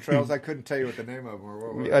a couple trails. I couldn't tell you what the name of them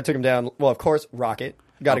were. I took him down. Well, of course, Rocket.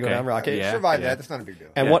 Got to go Okay. down Rocket. Yeah. Survived that. That's not a big deal.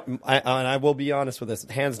 And Yeah. I will be honest with this.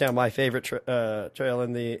 Hands down, my favorite trail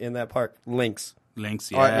in that park, Lynx.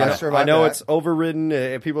 Links? All right, Yeah. I survived I know that. it's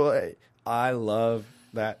overridden. People, I love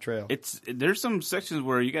that trail. There's some sections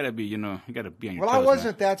where you gotta be, you gotta be on your Well, toes. I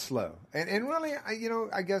wasn't that slow, and really,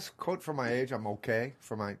 I guess, quote for my age, I'm okay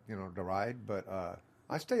for my, the ride, but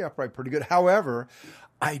I stay upright pretty good. However,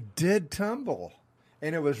 I did tumble,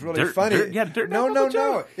 and it was really Dirt- funny. dirt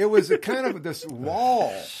No. It was a kind of this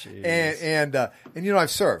wall, and I've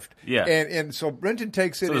surfed, Yeah. and so Brenton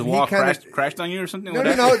takes it, So the and wall he kind crashed on you or something? No,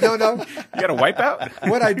 like no, that? no. You got a wipeout?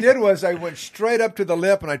 What I did was I went straight up to the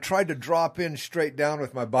lip and I tried to drop in straight down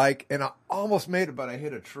with my bike, and I almost made it, but I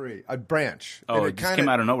hit a branch. Oh, and it just came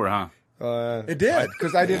out of nowhere, huh? It did,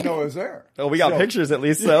 because I didn't know it was there. Oh, we got So, pictures at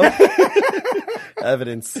least, so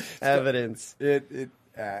evidence.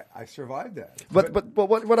 I survived that. But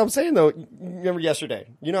what I'm saying though, you remember yesterday?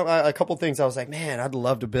 A couple things I was like, man, I'd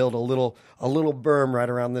love to build a little berm right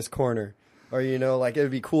around this corner, or like it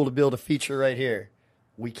would be cool to build a feature right here.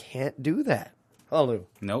 We can't do that. Hello.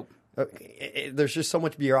 Nope. There's just so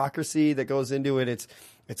much bureaucracy that goes into it.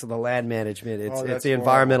 It's the land management. It's that's the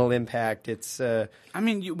environmental impact. It's I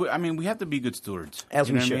mean, we have to be good stewards. As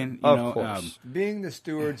you we know should. what I mean? Of course. Being the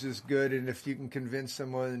stewards is good, and if you can convince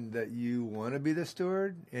someone that you want to be the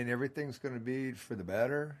steward and everything's going to be for the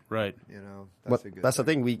better, Right. that's a good that's the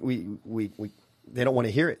thing. We they don't want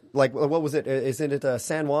to hear it. Like, what was it? Isn't it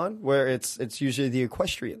San Juan, where it's usually the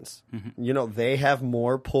equestrians? They have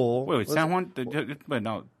more pull. Wait, Was San it- Juan? But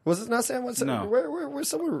no. Was it not San Juan? No. Where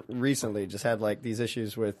someone recently just had like these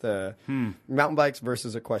issues with mountain bikes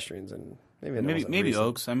versus equestrians, and maybe Maybe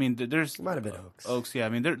Oaks. I mean, there's Might have been Oaks. Oaks, yeah. I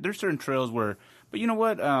mean, there's certain trails where, but you know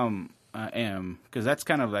what? Because that's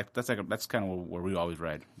kind of where we always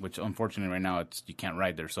ride. Which unfortunately right now you can't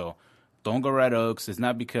ride there. So don't go ride Oaks. It's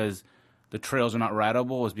not because the trails are not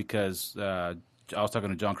rideable. It's because I was talking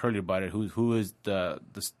to John Curley about it. Who is the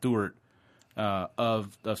steward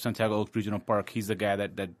of Santiago Oaks Regional Park? He's the guy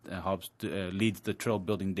that helps leads the trail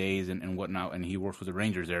building days and whatnot, and he works with the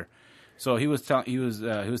rangers there. So he was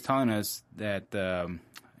telling us that,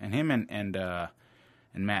 and him and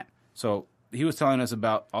Matt. So he was telling us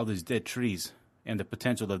about all these dead trees and the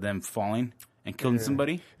potential of them falling and killing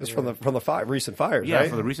somebody. It's from the recent fires, Yeah, right?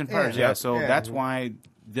 for the recent fires. Yeah. Yeah, so Yeah. that's why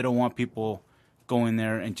they don't want people going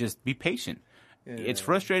there, and just be patient. It's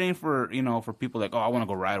frustrating for people like, oh, I want to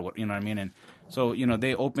go ride, you know what I mean? And so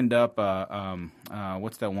they opened up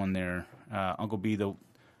what's that one there? Uncle B, the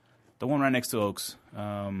one right next to Oaks.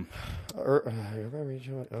 Urban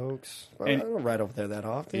Regional Oaks. I don't ride over there that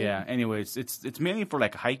often. Yeah. Anyways, it's mainly for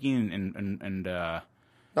like hiking and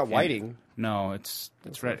Not whiting. no, it's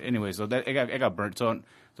right. Anyway, so that it got burnt. So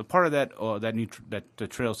part of that the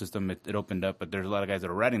trail system it opened up, but there's a lot of guys that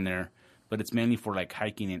are riding there, but it's mainly for like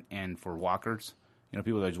hiking and for walkers.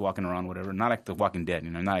 People that are just walking around, whatever. Not like the Walking Dead,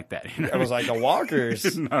 not like that. I was like the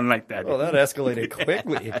walkers. Not like that. Oh, that escalated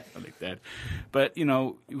quickly. Not like that. But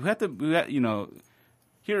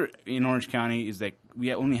here in Orange County is like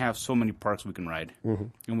we only have so many parks we can ride,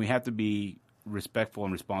 and we have to be respectful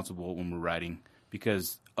and responsible when we're riding,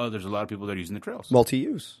 because there's a lot of people that are using the trails.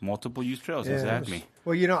 Multi-use. Multiple use trails, exactly.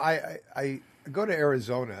 Well, I go to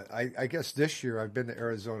Arizona. I guess this year I've been to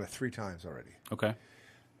Arizona 3 times already. Okay.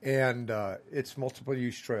 And it's multiple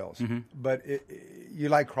use trails. Mm-hmm. But you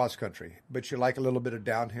like cross country, but you like a little bit of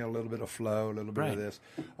downhill, a little bit of flow, a little bit Right. of this.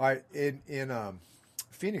 All right, in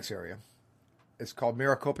Phoenix area, it's called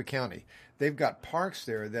Maricopa County. They've got parks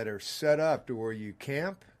there that are set up to where you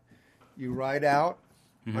camp, you ride out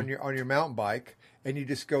Mm-hmm. on your mountain bike, and you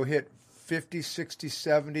just go hit 50, 60,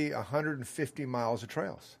 70, 150 miles of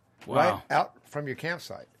trails. Wow. Right out from your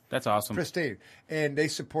campsite. That's awesome. Pristine. And they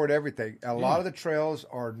support everything. A lot of the trails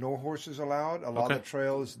are no horses allowed. A lot of the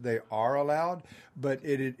trails, they are allowed. But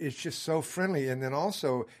it's just so friendly. And then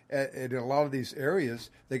also, in a lot of these areas,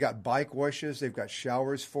 they got bike washes. They've got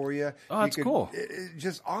showers for you. Oh, that's cool. It's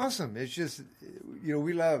just awesome. It's just,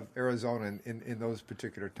 we love Arizona in those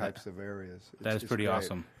particular types of areas. That is pretty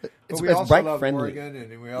awesome. But we it's also bike love friendly. Oregon,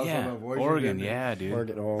 and we also Yeah, love Oregon. And Yeah, dude.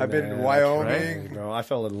 Oregon. Oh, I've been to man, Wyoming. that's right. I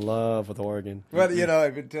fell in love with Oregon. Well,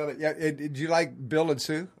 I've been telling. Yeah, did you like Bill and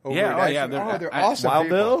Sue? Over Yeah, at oh, yeah, Ashland? they're- They're I- awesome. Wild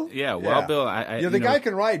people. Bill? Yeah, Wild Bill. The guy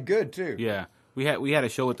can ride good too. Yeah, we had a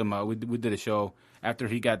show with them. We did a show after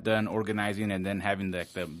he got done organizing and then having the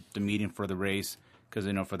meeting for the race because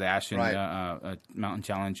for the Ashland Right. Mountain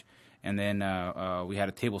Challenge, and then we had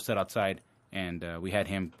a table set outside and we had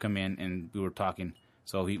him come in and we were talking.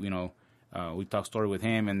 So he we talked story with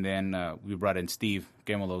him, and then we brought in Steve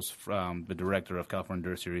Gemelos, the director of California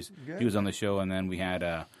Dirt Series. Good. He was on the show, and then we had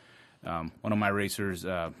one of my racers,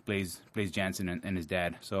 Blaze Jansen, and his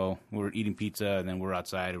dad. So we were eating pizza, and then we were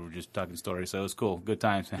outside, and we were just talking stories. So it was cool. Good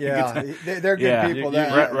times. Good Yeah, times. they're good Yeah. people.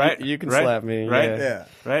 Right. You can right, slap me, Right? yeah.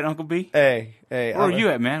 Right, Uncle B? Hey, Where were you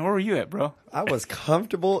at, man? Where were you at, bro? I was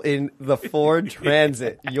comfortable in the Ford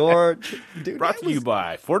Transit. Dude, Brought that to you was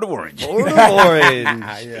by Ford of Orange. Ford of Orange.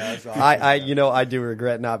 Yeah, that's awesome. I do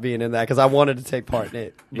regret not being in that because I wanted to take part in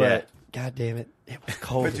it. But Yeah. God damn it, it was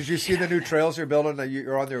cold. But did you see the new trails they're building?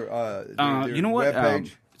 You're on their You know what?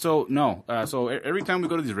 webpage? So no. So every time we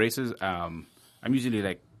go to these races, I'm usually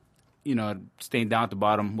like, staying down at the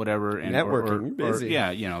bottom, whatever, and Networking, or busy.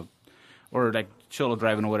 yeah, or like solo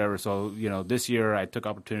driving or whatever. So this year I took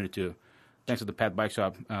opportunity to, thanks to the Pat Bike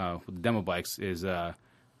Shop with the demo bikes, is I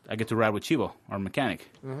get to ride with Chivo, our mechanic.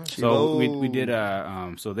 So we did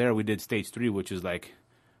so there we did stage 3, which is like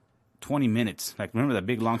 20 minutes. Like, remember that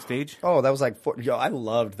big long stage? Oh, that was like I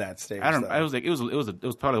loved that stage. I don't. though. I was like, it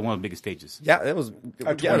was probably one of the biggest stages. Yeah, it was.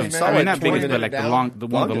 A 20 Yeah, minute- solid I mean, not 20 biggest, but minute like down. one of the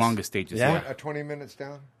Longest. longest stages. Yeah. 20 minutes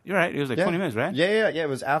down. You're right. It was like Yeah. 20 minutes, right? Yeah. It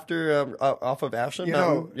was after off of Ashland.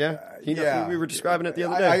 Mountain. Yeah. We were describing it the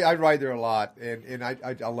other day. I ride there a lot, and I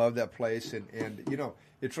love that place. And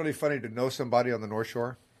it's really funny to know somebody on the North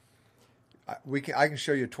Shore. I can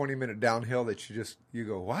show you a 20-minute downhill that you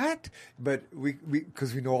go, what? But we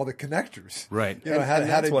because we know all the connectors, Right. How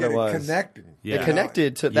that's to what get it was. connecting. Yeah. It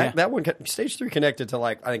connected to that. Yeah. That one, stage 3 connected to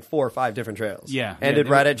like I think 4 or 5 different trails. Yeah. ended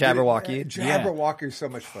Yeah, right at Jabberwocky. Jabberwocky is so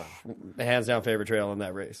much fun. Hands down favorite trail in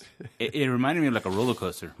that race. It reminded me of like a roller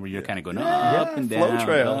coaster where you're kind of going up and flow down,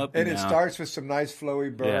 trail. up and And it down. starts with some nice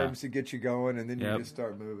flowy berms Yeah. to get you going, and then you Yep. just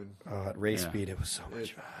start moving. At race Yeah. speed, it was so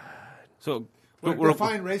much fun. So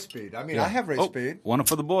Define race speed. I mean, I have race speed. One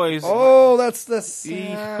for the boys. Oh, that's the.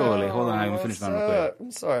 Híjole, hold on, let me finish mine real quick.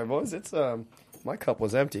 I'm sorry, boys. It's my cup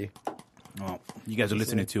was empty. Well, you guys are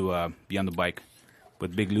listening to Beyond the Bike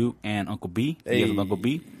with Big Lou and Uncle B. Hey. Yes, with Uncle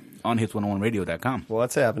B on hits101radio.com.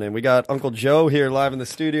 What's happening? We got Uncle Joe here live in the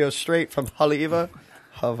studio, straight from Haleiwa,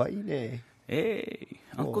 Hawaii. Hey,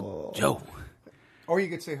 Uncle Joe. Or you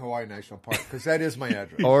could say Hawaii National Park, because that is my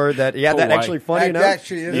address. Or that, that Hawaii. actually funny That enough.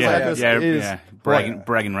 actually is my address. Yeah.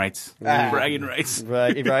 Bragging rights. Bragging rights.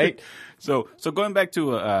 Right. So going back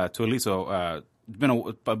to Aliso, it's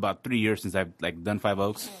been about 3 years since I've like done Five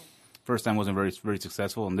Oaks. First time wasn't very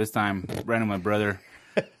successful, and this time, Brandon, my brother,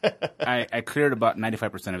 I cleared about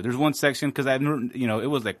 95% of it. There's one section because I knew, it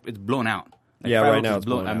was like it's blown out. Like Yeah, Five right Oaks now is it's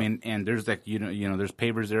blown I out. mean, and there's like there's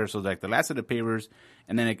pavers there, so like the last of the pavers,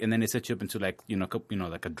 and then they set you up into like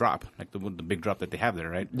like a drop, like the big drop that they have there,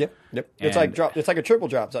 right? Yep. It's And- like drop. It's like a triple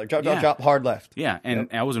drop. It's like drop, Yeah. drop, hard left. Yeah, and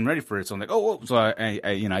I wasn't ready for it, so I'm like, oh, so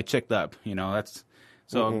I checked up, that's.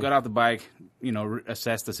 So got off the bike,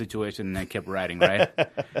 assessed the situation, and then kept riding, right?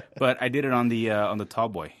 But I did it on the tall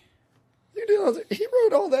boy. You did. He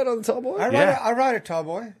wrote all that on the tall boy. I ride a tall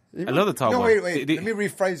boy. I love the tall No, boy. wait. Let me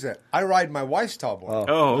rephrase that. I ride my wife's tall boy.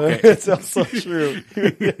 Oh, okay. It's also true.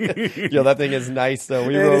 Yo, that thing is nice though.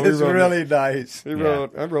 It is really nice. I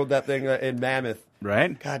rode that thing in Mammoth.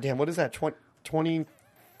 Right? God damn, what is that?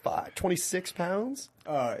 26 pounds?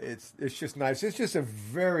 It's just nice. It's just a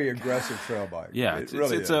very aggressive trail bike. Yeah, it it's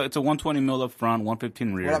really it's is. a 120 mil up front,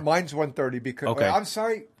 115 rear. Well, mine's 130 because Okay. I'm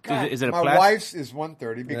sorry. God, is it a my plat? wife's is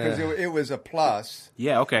 130 because it was a plus,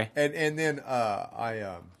 Yeah, okay. and then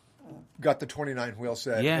I got the 29 wheel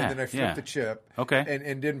set, Yeah, and then I flipped yeah. the chip, Okay.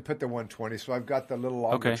 and didn't put the 120, so I've got the little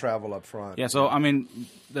longer Okay. travel up front. Yeah, so I mean,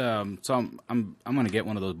 so I'm gonna get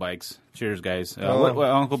one of those bikes. Cheers, guys. What,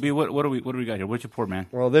 Uncle B, what do we got here? What's your port, man?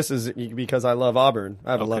 Well, this is because I love Auburn.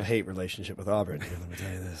 I have a Okay. love-hate relationship with Auburn. Here, let me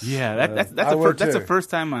tell you this. Yeah, that's I would the too. first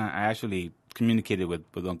time I actually communicated with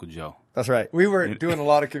Uncle Joe. That's right. We were doing a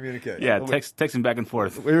lot of communication. Yeah, texting back and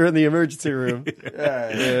forth. We were in the emergency room.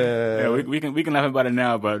 Yeah, we can laugh about it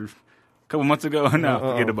now, but a couple months ago, no,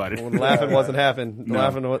 forget about it. Well, laughing wasn't happening.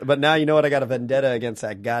 But now you know what? I got a vendetta against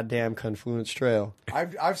that goddamn Confluence Trail.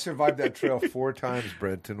 I've survived that trail 4 times,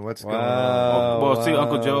 Brenton. What's going on? Well, see,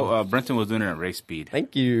 Uncle Joe, Brenton was doing it at race speed.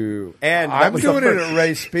 Thank you. And I'm doing it at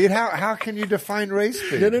race speed. How can you define race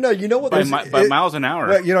speed? No. You know what? By miles an hour.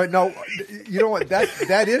 Well, you know what?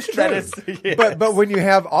 That is true. That is- yes. But when you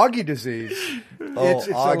have Augie disease, it's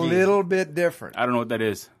a Augie. little bit different. I don't know what that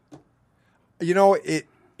is. You know,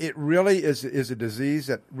 it really is a disease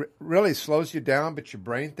that really slows you down, but your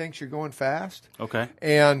brain thinks you're going fast. Okay.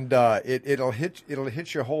 And it'll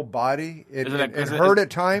hit your whole body. It hurt at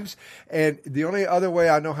times. And the only other way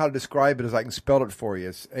I know how to describe it is I can spell it for you.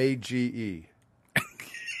 It's AGE.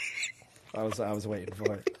 I was waiting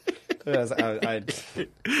for it. I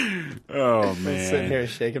Oh, was sitting man. here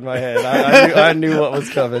shaking my head. I knew what was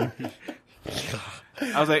coming.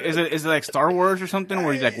 I was like, is it like Star Wars or something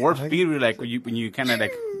where you like warp speed? Where like when you kind of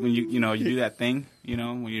like when you do that thing,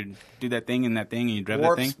 when you do that thing and you drive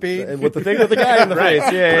Warp that thing. speed. And with the thing with the guy in the face.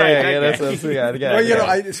 Yeah. That's the guy. Well,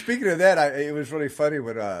 yeah. speaking of that, it was really funny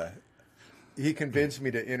when he convinced me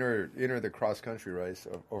to enter the cross country race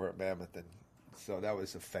over at Mammoth, and so that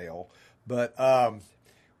was a fail. But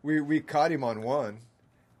we caught him on one,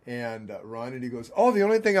 and Ron, and he goes, "Oh, the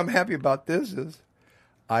only thing I'm happy about this is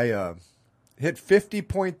I hit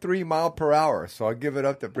 50.3 mile per hour, so I'll give it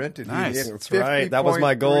up to Brenton. Nice. He hit That's right. That was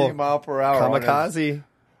my goal. 50.3 mile per hour Kamikaze.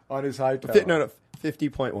 on his high tower. No,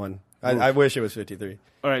 50.1. I wish it was 53.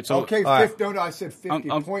 All right, so Okay, All right. I said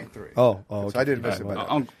 50.3. Oh, So okay. I didn't miss it by that.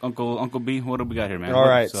 Uncle B, what do we got here, man? All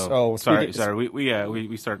right, So, so sorry, speaking-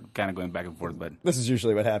 we start kind of going back and forth, but This is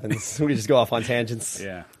usually what happens. We just go off on tangents.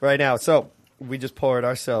 Yeah. Right now, so we just poured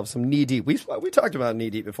ourselves some knee deep. We talked about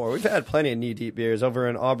knee deep before. We've had plenty of knee deep beers over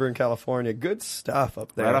in Auburn, California. Good stuff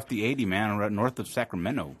up there. right off the 80, man, right north of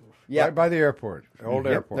Sacramento. Yeah, Right by the airport, old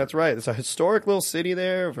Yep, airport. that's right. It's a historic little city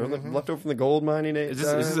there, left over from the this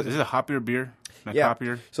Is this a hoppier beer? Like yeah.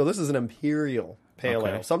 hoppier? So this is an imperial pale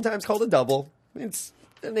Okay. ale, sometimes called a double.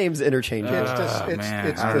 The name's interchangeable. man,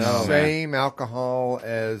 It's I the don't know, man. same alcohol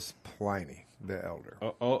as Pliny the Elder.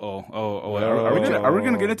 Are we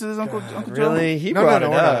gonna get into this, Uncle Joe? Really, he No, brought no,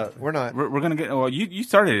 it we're up. not. We're not. We're gonna get. Well, you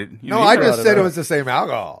started it. No, I brought just it said it up. was the same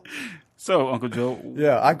alcohol. So, Uncle Joe.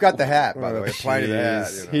 Yeah, I've got the hat, by the way. Pliny the hat.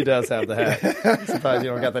 Jeez. You know. He does have the hat. Surprised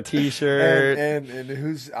you don't got the T-shirt. And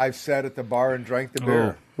who's I've sat at the bar and drank the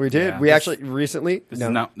beer. We did. Yeah. We actually recently. This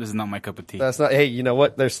no, is not my cup of tea. that's not. Hey, you know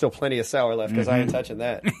what? There's still plenty of sour left because I ain't touching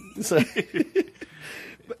that. So,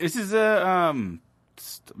 This is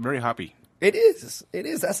very hoppy. it is.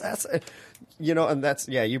 That's. And that's.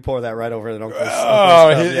 Yeah, you pour that right over it. Uncle's Oh,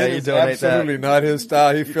 stuff. it Yeah, you is donate absolutely that. not his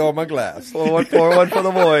style. He filled my glass. Pour one for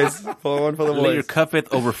the boys. Pour one for the Let your boys.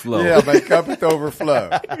 cuppeth overflow. Yeah, my cup is overflow.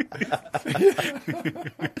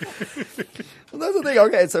 Well, that's the thing.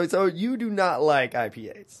 Okay, so you do not like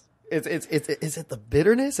IPAs. Is it the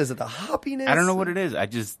bitterness? Is it the hoppiness? I don't know what it is. I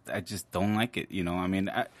just don't like it. I mean,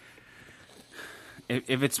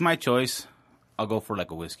 if it's my choice, I'll go for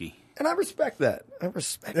like a whiskey. And I respect that.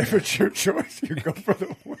 If it's your choice, you go for the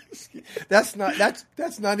whiskey. That's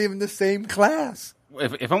not even the same class.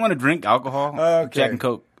 If I want to drink alcohol, Okay. Jack and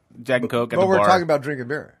Coke at But the we're bar. talking about drinking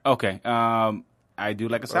beer. Okay. I do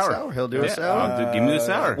like a sour. sour. He'll do a Yeah, sour. give me the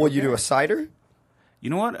sour. Well, you do a cider? You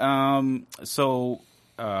know what? So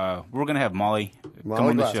we're gonna have Molly Molly come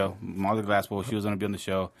on the Glasspool. show. Molly Glasspool. She was gonna be on the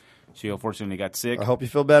show. She unfortunately got sick. I hope you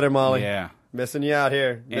feel better, Molly. Yeah. Missing you out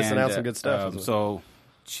here. Missing out some good stuff. So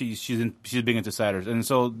she's big into ciders, and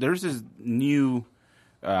so there's this new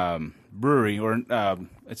brewery, or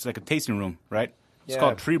it's like a tasting room, right? It's Yeah.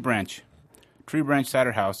 called Tree Branch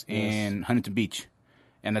Cider House in Huntington Beach,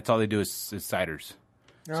 and that's all they do is ciders.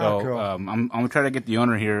 Oh, So cool. I'm gonna try to get the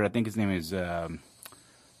owner here. I think his name is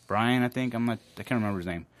Brian. I can't remember his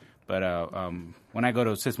name, but when I go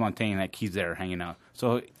to Sis Montaigne, like he's there hanging out.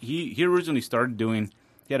 So he originally started doing.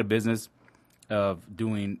 He had a business of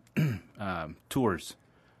doing tours,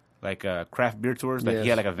 like craft beer tours. Like Yes. he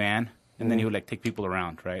had like a van, and then he would like take people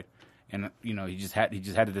around, right? And he just had the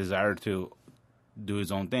desire to do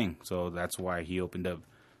his own thing. So that's why he opened up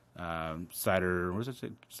cider. What does it say?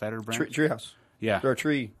 Cider branch. Treehouse. Yeah, Or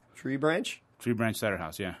tree branch? Tree Branch Cider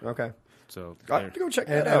House. Yeah. Okay. So I have to go check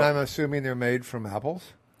that And out. I'm assuming they're made from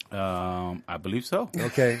apples. I believe so.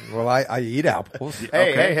 Okay. Well, I eat apples.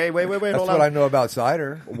 Hey, wait, That's hold what on. I know about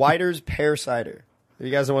cider. Whiter's pear cider. You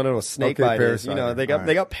guys don't want to know what snake Okay, bite pear is. cider. They All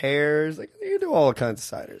right. got pears. You do all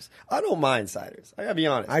kinds of ciders. I don't mind ciders. I gotta be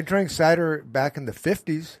honest. I drank cider back in the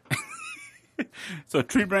 50s. So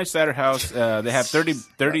Tree Branch Cider House, they have 30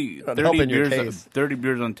 helping your beers, case. 30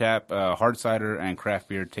 beers on tap, hard cider and craft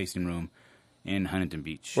beer tasting room in Huntington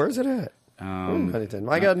Beach. Where's it at? Huntington.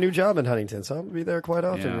 I got a new job in Huntington, so I'll be there quite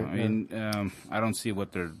often. Yeah, I mean, I don't see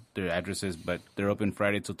what their address is, but they're open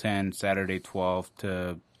Friday till 10, Saturday 12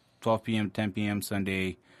 p.m. 10 p.m.,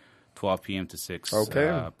 Sunday 12 p.m. to 6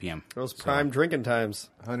 p.m. Those prime drinking times.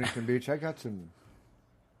 Huntington Beach. I got some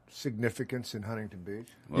significance in Huntington Beach.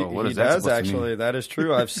 Well, what He is that does, supposed to mean? actually. That is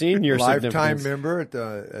true. I've seen your Lifetime significance. member at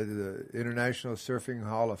the International Surfing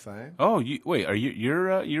Hall of Fame. Oh, you're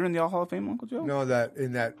in the Hall of Fame, Uncle Joe? No, that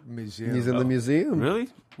in that museum. He's in the museum. Really?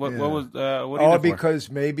 What Yeah. was what are you there for? Because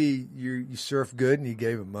maybe you surf good and he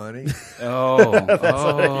gave him money. Oh.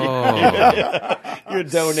 You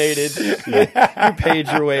donated. You paid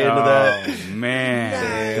your way into that. Oh,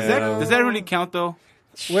 man. Does that really count, though?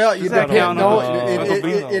 Well, you Does that depend. count No, on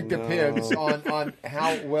it depends on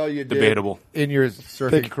how well you did Debatable. in your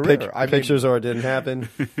surfing career. I mean, Pictures or it didn't happen.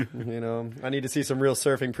 I need to see some real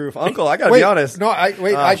surfing proof. Uncle, I got to be honest. No, I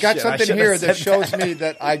got shit, I something shouldn't here have that said shows me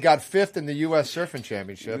that I got 5th in the U.S. Surfing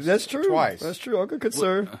Championships. That's true. Twice. That's true. Uncle could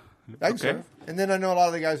serve. I can Okay. surf. And then I know a lot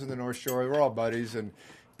of the guys on the North Shore. We're all buddies and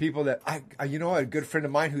people that I a good friend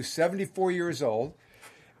of mine who's 74 years old,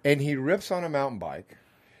 and he rips on a mountain bike,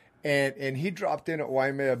 and he dropped in at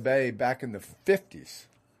Waimea Bay back in the 50s,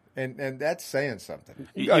 and that's saying something.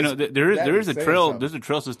 You know, there is a saying trail. something. There's a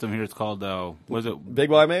trail system here. It's called what is it? Big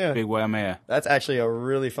Waimea. Big Waimea. That's actually a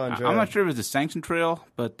really fun trail. I'm not sure if it's a sanctioned trail,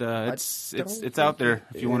 but it's out there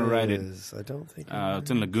if you want to ride it. I don't think It's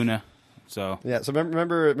in Laguna. So Yeah, so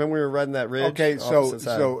remember when we were riding that ridge? Okay, opposite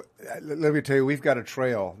side? let me tell you, we've got a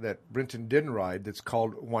trail that Brenton didn't ride that's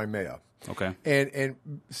called Waimea. okay. And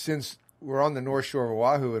since we're on the North Shore of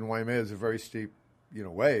Oahu, and Waimea is a very steep,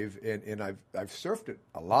 wave, and I've surfed it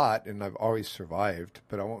a lot, and I've always survived,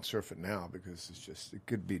 but I won't surf it now because it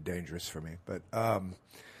could be dangerous for me. But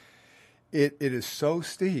it is so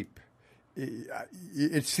steep.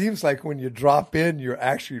 It seems like when you drop in, you're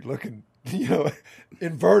actually looking,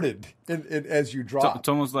 inverted as you drop. It's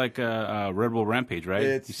almost like a Red Bull Rampage, right?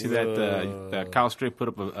 It's- You see that Kyle Straight put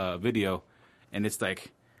up a video, and it's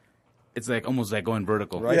like almost like going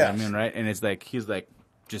vertical, right? Yes. I mean, right? And it's like he's like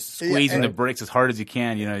just squeezing the brakes as hard as he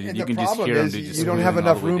can. And You the can just problem hear him. is Just you don't have squeezing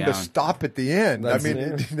all enough the way room to down. stop at the end. That's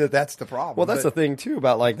That's the problem. Well, that's But- the thing too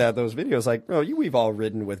about like that. Those videos, like, we've all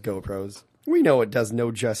ridden with GoPros. We know it does no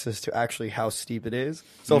justice to actually how steep it is.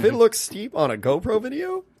 So if it looks steep on a GoPro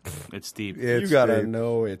video, It's steep. It's you gotta steep.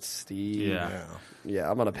 know it's steep. Yeah. Yeah,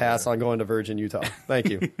 I'm gonna pass on going to Virgin, Utah. Thank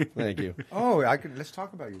you, thank you. Oh, let's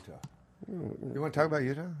talk about Utah. You want to talk about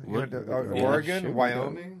Utah? You want to, Yeah, Oregon, sure.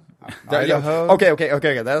 Wyoming, Yeah, Idaho.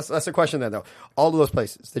 Okay. That's a question then, though. All of those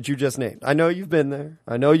places that you just named, I know you've been there.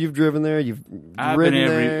 I know you've driven there. You've I've ridden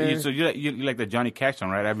been there. So you like the Johnny Cash song,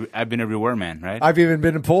 right? I've been everywhere, man. Right? I've even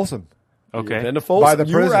been in Folsom. Okay. Been to Folsom. By the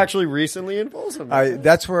you were prison. actually recently in Folsom.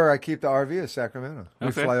 That's where I keep the RV at Sacramento. We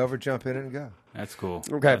Okay. fly over, jump in, and go. That's cool.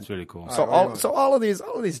 Okay. That's really cool. So all of these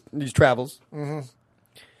travels. Mm-hmm.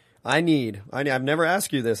 I've never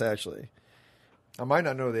asked you this actually. I might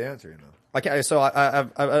not know the answer, Okay, so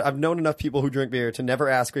I've known enough people who drink beer to never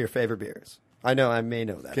ask your favorite beers. I know, I may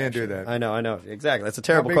know that. Can't do actually. that. I know. Exactly. That's a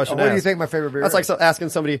terrible How big- question to what do you ask. think my favorite beer That's is? like asking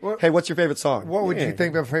somebody, What- hey, what's your favorite song? What would Yeah. you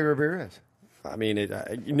think my favorite beer is? I mean, no.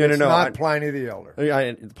 It's not Pliny the Elder.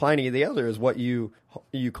 Pliny the Elder is what you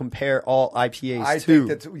compare all IPAs I to. think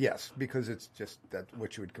that's, yes, because it's just that's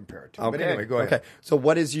what you would compare it to. Okay. But anyway, go ahead. Okay. So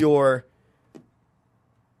what is your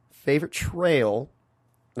favorite trail,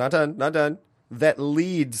 not done, that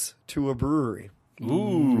leads to a brewery?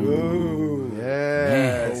 Ooh,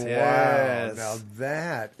 yes, yes. Wow. Now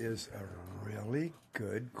that is a really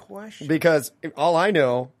good question. Because all I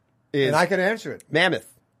know is And I can answer it. Mammoth.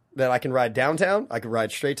 That I can ride downtown. I can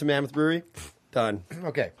ride straight to Mammoth Brewery. Done.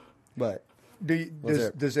 Okay. But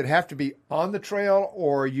Does it have to be on the trail,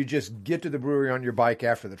 or you just get to the brewery on your bike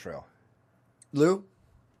after the trail? Lou,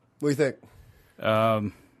 what do you think?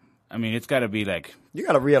 I mean, it's got to be like You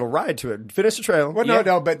got to be able to ride to it. Finish the trail. Well, Yeah.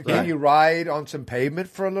 no, but Right. can you ride on some pavement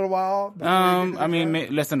for a little while? before you get to the I mean,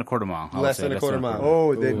 trail? less than a quarter mile. I would Less say than a quarter mile.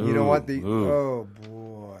 Oh, then you know what? Ooh. Oh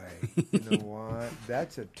boy, you know what?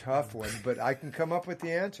 That's a tough one, but I can come up with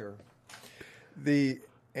the answer. The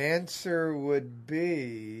answer would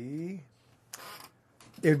be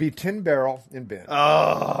It would be 10 barrel in Bend.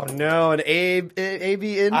 Oh no, an AB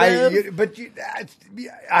InBev.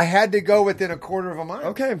 I had to go within a quarter of a mile.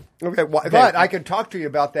 Okay. Okay. But I can talk to you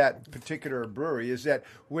about that particular brewery. Is that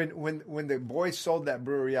when the boys sold that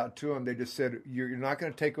brewery out to them, they just said, "You're not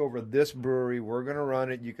going to take over this brewery. We're going to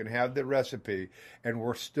run it. You can have the recipe, and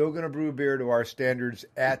we're still going to brew beer to our standards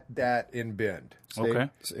at that in Bend." Okay.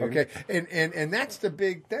 Okay. And that's the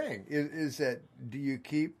big thing is that do you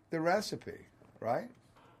keep the recipe, right?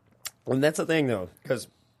 And that's the thing, though, because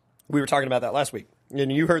we were talking about that last week.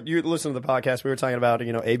 And you listened to the podcast. We were talking about,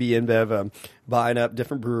 AB InBev buying up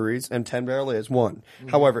different breweries, and 10 Barrel is one. Mm-hmm.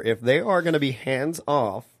 However, if they are going to be hands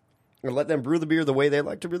off and let them brew the beer the way they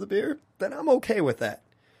like to brew the beer, then I'm okay with that.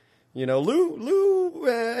 Lou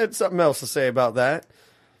had something else to say about that.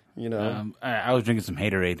 I was drinking some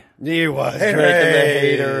Haterade. He was drinking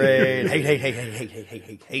the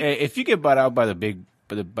Haterade. Hey. If you get bought out by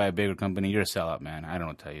by a bigger company, you're a sellout, man. I don't know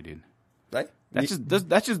what to tell you, dude. Right? That's just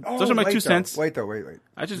those are my 2 cents. Wait.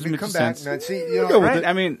 I just come 2 back cents. now. See, Right?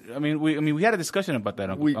 I mean, we had a discussion about that,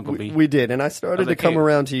 Uncle B. We did, and I started to come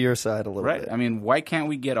around to your side a little bit. I mean, why can't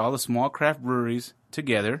we get all the small craft breweries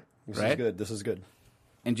together? This is good.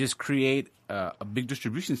 And just create a big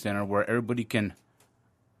distribution center where everybody can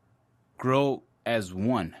grow as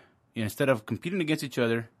one. Instead of competing against each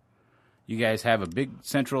other, you guys have a big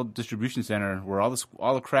central distribution center where all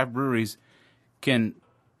the craft breweries can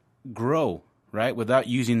grow, right, without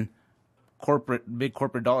using big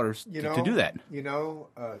corporate dollars to do that.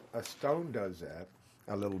 A Stone does that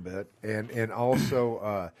a little bit, and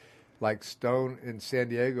also like Stone in San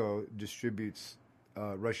Diego distributes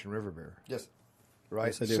Russian River beer. Yes. Right.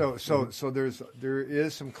 Yes, I do. So there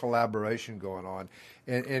is some collaboration going on,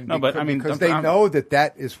 and No, but I mean, because they know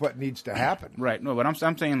that is what needs to happen. Right. No, but I'm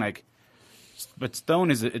saying but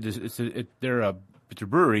Stone they're a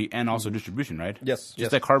brewery and also distribution, right? Yes.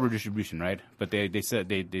 Just like Harbor distribution, right? But they said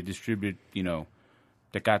they distribute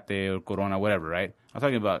Tecate or Corona, whatever, right? I'm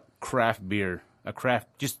talking about craft beer,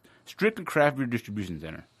 just strictly craft beer distribution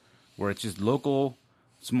center, where it's just local,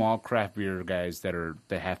 small craft beer guys that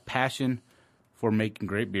have passion for making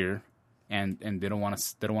great beer, and they don't want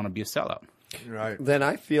to be a sellout. Right. Then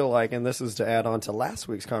I feel like, and this is to add on to last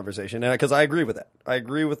week's conversation, because I agree with that. I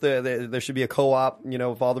agree with there should be a co-op,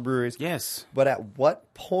 with all the breweries. Yes. But at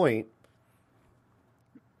what point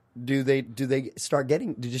do they start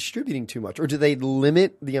distributing too much, or do they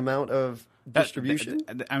limit the amount of distribution?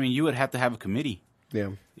 I mean, you would have to have a committee. Yeah.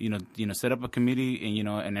 Set up a committee,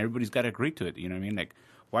 and everybody's got to agree to it. You know what I mean? Like,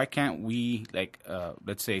 why can't we,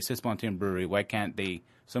 let's say, Cispontaine Brewery, why can't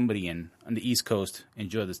somebody on the East Coast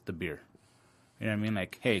enjoy the beer? You know what I mean?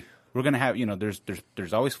 Like, hey, we're going to have,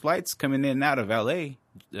 there's always flights coming in and out of L.A.,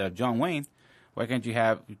 John Wayne. Why can't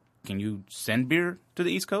can you send beer to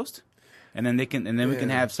the East Coast? And then we can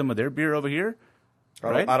have some of their beer over here,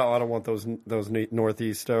 right? I don't want those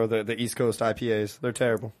Northeast or the East Coast IPAs. They're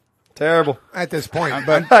terrible. Terrible at this point,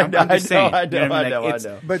 but I'm just saying. I know.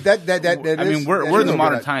 But that I mean, we're in the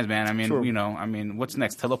modern times, man. I mean, True. What's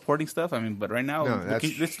next? Teleporting stuff. I mean, but right now, let's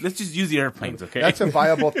just use the airplanes, okay? That's a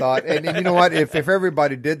viable thought. And you know what? If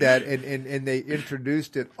everybody did that and they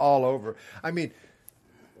introduced it all over, I mean,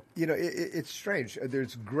 it's strange.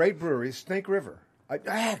 There's great breweries. Snake River.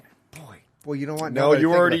 Boy, you know what? No,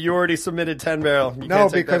 you already submitted 10 Barrel. You no,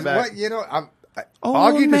 because what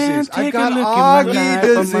Augie disease. I've got Augie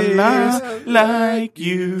disease. Like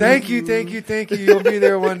you. Thank you. You'll be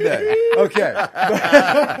there one day. Okay.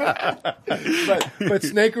 but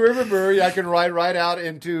Snake River Brewery, I can ride right out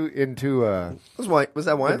into. Was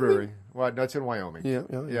that Wyoming? Brewery? Well, no, it's in Wyoming. Yeah.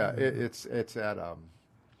 It's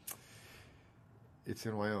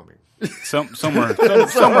in Wyoming. Somewhere in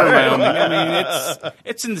Wyoming. I mean,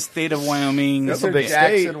 it's in the state of Wyoming. That's a big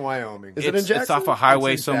Jackson, state. Wyoming. Is it in Jackson? It's off a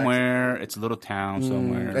highway It's in somewhere. It's a little town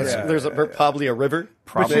somewhere. There's probably a river.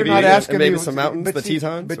 But you're not asking maybe me, some mountains, the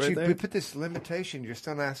Tetons. But right you there. put this limitation. You're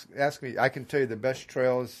still ask me. I can tell you the best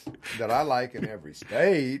trails that I like in every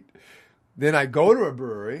state. Then I go to a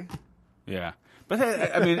brewery. Yeah, but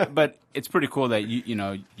I mean, but it's pretty cool that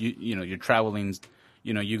you're traveling.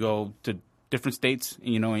 You go to different states,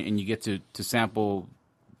 and you get to sample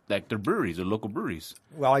like their breweries or local breweries.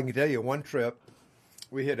 Well, I can tell you one trip,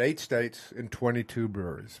 we hit 8 states and 22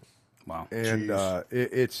 breweries. Wow. And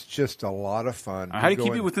it's just a lot of fun. How do you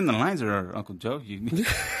keep it within the lines there, Uncle Joe?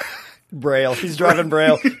 Braille. He's driving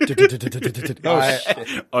Braille.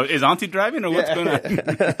 Is Auntie driving or what's going on?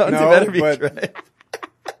 No,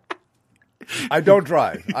 I don't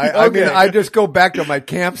drive. I mean, I just go back to my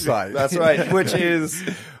campsite. That's right, which is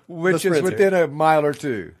within a mile or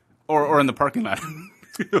two. Or in the parking lot.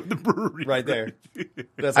 the brewery. right there.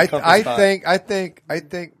 That's a comfy I spot.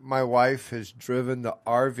 think my wife has driven the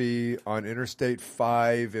RV on Interstate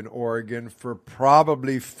 5 in Oregon for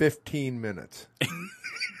probably 15 minutes.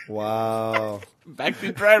 Wow.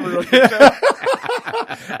 Backseat driver.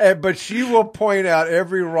 Okay. But she will point out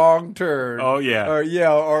every wrong turn. Oh, yeah.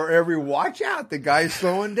 or every watch out, the guy's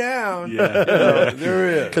slowing down. Yeah. There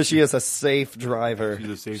he is. Because she is a safe driver. She's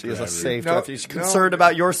a safe She is a driver. safe No, driver. She's no. concerned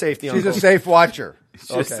about your safety, She's Uncle. a safe watcher.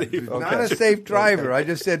 Just Okay. safe. Not a safe driver. I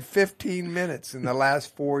just said 15 minutes in the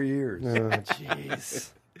last 4 years. Jeez.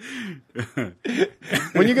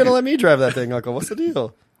 When you going to let me drive that thing, Uncle? What's the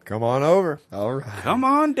deal? Come on over. All right. Come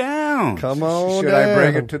on down. Come on Should I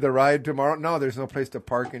bring down. it to the ride tomorrow? No, there's no place to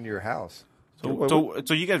park in your house.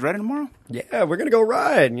 So you guys ready tomorrow? Yeah, we're gonna go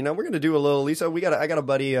ride. You know, we're gonna do a little Lisa. I got a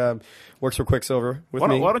buddy works for Quicksilver with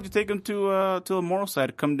me. Why don't you take them to the Morrill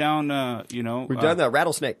side? Come down. We've done that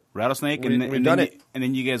rattlesnake Rattlesnake, We've done it. and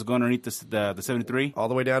then you guys go underneath the 73. all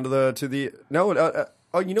the way down to the no.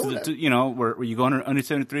 You know what? Where you go under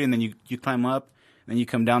 73, and then you climb up, and then you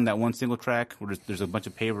come down that one single track where there's a bunch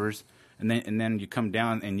of pavers, and then you come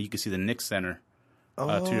down and you can see the Knicks Center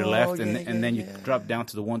to your left, and then you drop down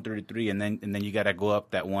to the 133, and then you gotta go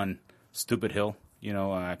up that one stupid hill. I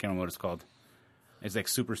can't remember what it's called. It's like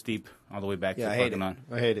super steep all the way back to Yeah, the I hate parking it. lot.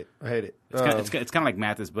 I hate it. I hate it. It's kind of like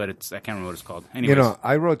Mathis, but I can't remember what it's called. Anyways,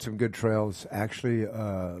 I rode some good trails actually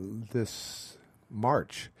this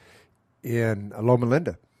March in Loma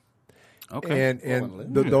Linda. okay.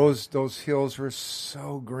 And those hills were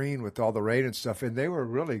so green with all the rain and stuff, and they were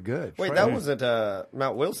really good. Wait, that wasn't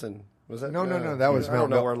Mount Wilson, was that? No, that was I don't Mount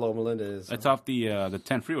know Mil- where Loma Linda is. It's off the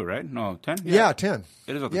 10 freeway, right? No, 10. Yeah, 10.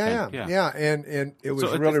 It is off the Yeah, 10. yeah, and it was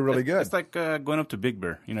So really good. It's like going up to Big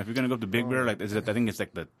Bear. If you're gonna go up to Big Bear, I think it's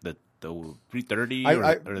like the 330 I-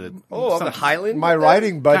 or the of the Highland. My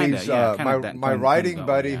riding buddies, Kinda, yeah, kinda that my kind of riding zone,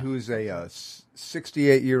 buddy, yeah. who's a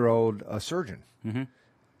 68-year-old surgeon, Mm-hmm.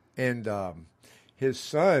 and his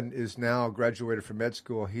son is now graduated from med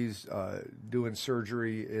school. He's doing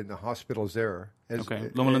surgery in the hospitals there.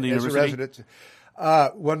 Loma Linda as a University? resident.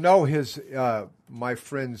 Well, no, his my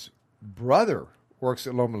friend's brother works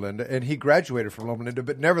at Loma Linda, and he graduated from Loma Linda.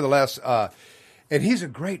 But nevertheless, and he's a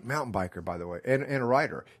great mountain biker, by the way, and a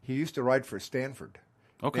rider. He used to ride for Stanford.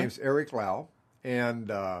 Okay. Name's Eric Lau, and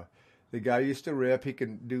the guy used to rip. He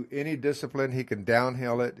can do any discipline. He can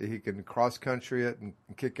downhill it. He can cross country it and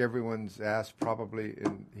kick everyone's ass probably.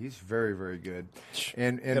 And he's very, very good.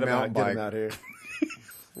 And Get him mountain out, bike. get him out here.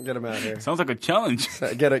 Get him out here. Sounds like a challenge.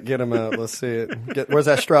 Get him out. Let's see it. Where's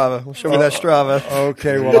that Strava? Show me that Strava.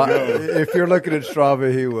 Okay, well, if you're looking at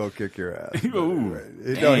Strava, he will kick your ass. Ooh,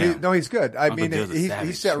 No, he's good. I mean, Joe's a he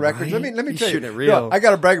savage, set records. right? Let me He's tell you, shooting it real. I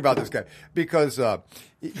got to brag about this guy because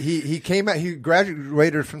he came out. He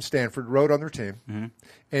graduated from Stanford, rode on their team,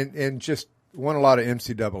 and just won a lot of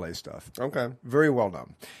NCAA stuff. Okay. Very well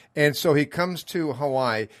known. And so he comes to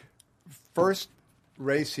Hawaii. First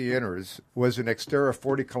race he enters was an Xterra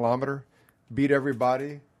 40-kilometer, beat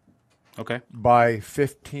everybody Okay. by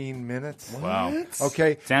 15 minutes. Wow.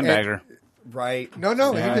 Okay. Sandbagger. Right. No,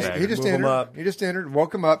 Yeah, he just Move him entered. up. He just entered,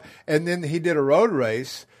 woke him up, and then he did a road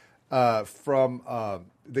race from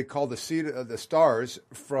they call the stars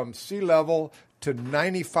from sea level to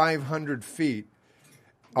 9,500 feet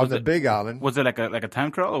on the Big Island. Was it like a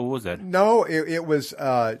time trial, or what was that? No, it was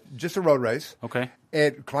just a road race. Okay.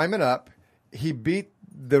 And climbing up, he beat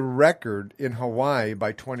the record in Hawaii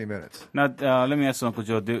by 20 minutes. Now, let me ask you, Uncle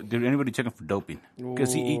Joe. Did anybody check him for doping?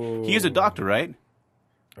 Because he is a doctor, right?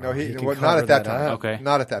 No, he can not cover at that that time. up. Okay.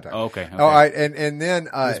 Not at that time. Okay, okay. All right, and then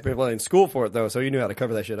He's been in school for it though, so you knew how to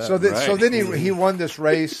cover that shit up. So then he won this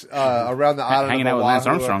race around the island Hanging of out with Lance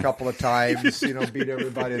Oahu Armstrong. a couple of times. Beat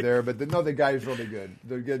everybody there. But the guy's really good.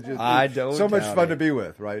 They're good. I don't So much doubt fun it. to be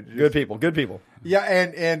with, right? good people. Yeah,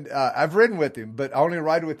 and I've ridden with him, but I only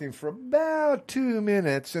ride with him for about 2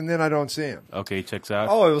 minutes, and then I don't see him. Okay, he checks out.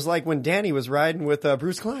 Oh, it was like when Danny was riding with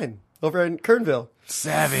Bruce Klein over in Kernville.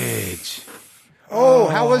 Savage. Oh,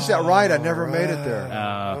 how was that ride? I never made it there.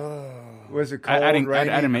 Was it cold, I didn't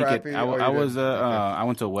rainy, make crappy? it. Oh, you I was didn't? I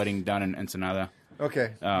went to a wedding down in Ensenada.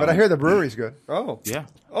 Okay, but I hear the brewery's good. Oh, Yeah.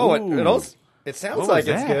 Oh, Ooh. it sounds What like was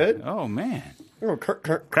it's that? good. Oh man, Oh,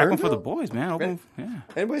 crack one for the Kernville? boys, man. Open, yeah.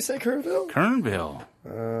 Anybody say Kernville? Kernville.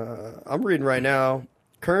 I'm reading right now.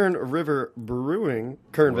 Kern River Brewing,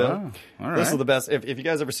 Kernville. Wow. All This right. is the best. If you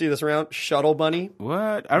guys ever see this around, Shuttle Bunny.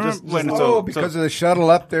 What? I remember when. Because of the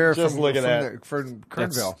shuttle up there Just from, look at from, that. from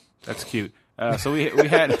Kernville. That's cute. So we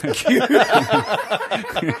had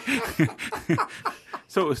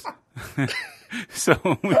So it was, so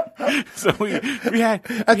we had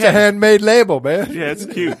That's a handmade label, man. yeah, it's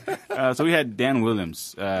cute. So we had Dan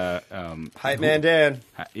Williams, Hype Man Dan.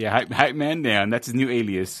 Hype Man Dan. That's his new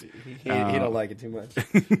alias. He don't like it too much.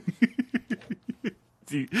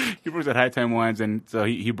 He works at High Time Wines, and so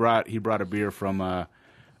he brought a beer from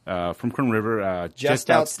Kern River,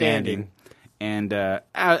 just outstanding. And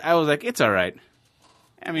I was like, it's all right.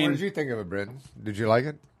 I mean, What did you think of it, Britton? Did you like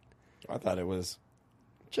it? I thought it was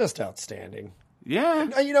just outstanding.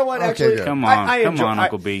 yeah. You know what? Okay, Actually, good. Come on, I enjoy-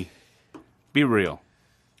 Uncle B. Be real.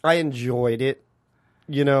 I enjoyed it.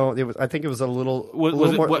 You know, it was. I think it was a little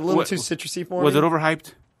too citrusy for me. Was it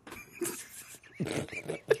overhyped?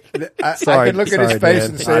 I Sorry, can look at his sorry, face Dan.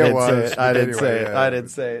 and say it was. I didn't Anyway, say it. yeah. I didn't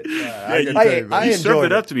say it. I can tell you, I You served enjoyed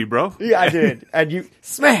it up to me, bro. Yeah, I did. And you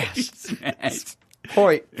smashed.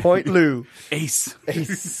 Point Lou. Ace.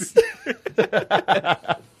 Ace.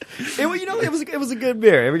 It was a good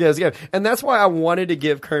beer. It was good. And that's why I wanted to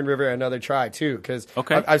give Kern River another try too, because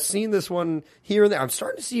Okay. I've seen this one here and there. I'm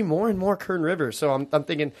starting to see more and more Kern River. So I'm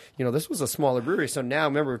thinking, this was a smaller brewery. So now,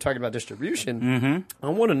 remember, we're talking about distribution. Mm-hmm. I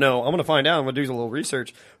want to know. I want to find out. I'm going to do a little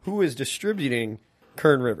research. Who is distributing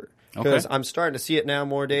Kern River? Because Okay. I'm starting to see it now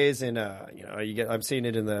more days, and I'm seeing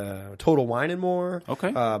it in the Total Wine and More.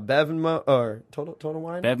 Okay. Bevmo or Total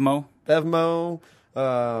Wine. Bevmo. Bevmo.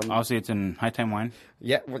 Obviously, it's in High Time Wine.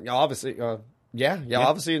 Yeah, well, obviously,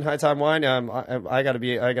 obviously in High Time Wine. I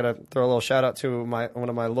gotta throw a little shout out to one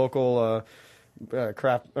of my local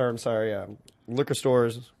liquor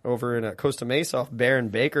stores over in Costa Mesa off Baron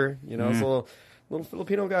Baker. It's a little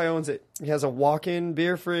Filipino guy owns it. He has a walk-in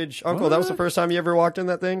beer fridge. Uncle, that was the first time you ever walked in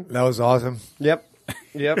that thing? That was awesome. Yep.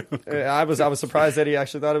 I was surprised that he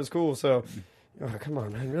actually thought it was cool. So, come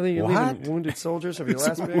on, man, really, you're What? leaving wounded soldiers of your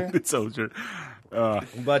last beer? Wounded soldier.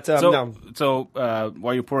 But So, no.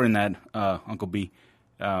 while you're pouring that, Uncle B,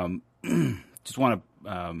 just want to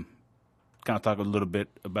kind of talk a little bit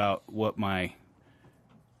about what my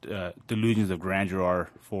delusions of grandeur are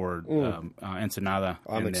for Ensenada.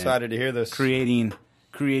 I'm and then excited to hear this. creating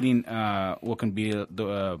what can be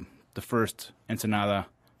the first Ensenada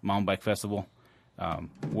mountain bike festival,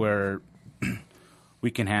 where we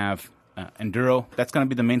can have enduro. That's going to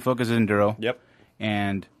be the main focus is enduro. Yep.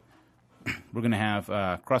 And we're going to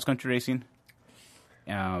have cross country racing,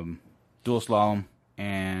 dual slalom,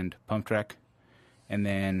 and pump track, and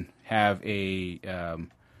then have a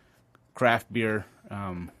craft beer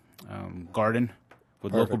garden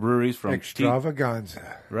with local breweries from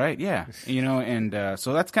Extravaganza. right, yeah, and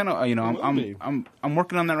so that's kind of I'm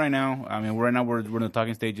working on that right now. I mean, right now we're in the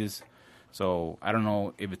talking stages, so I don't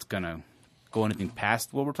know if it's gonna go anything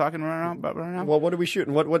past what we're talking about right now. Well, what are we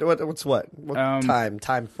shooting? What's what? What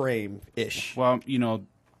time frame ish? Well,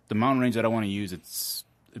 the mountain range that I want to use, it's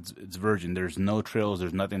virgin. There's no trails.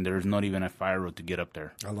 There's nothing. There's not even a fire road to get up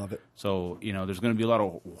there. I love it. So there's going to be a lot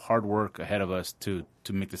of hard work ahead of us to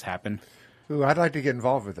make this happen. Ooh, I'd like to get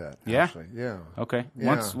involved with that. Yeah? Actually. Yeah. Okay. Yeah.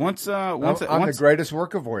 Once I'm the greatest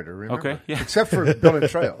work avoider. Remember? Okay, yeah. Except for building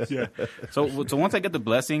trails. Yeah. So once I get the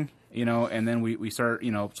blessing, and then we start,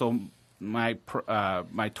 so my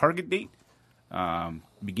target date,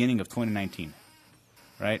 beginning of 2019,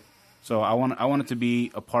 right? So I want it to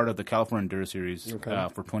be a part of the California Enduro Series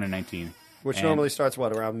for 2019, Which And normally starts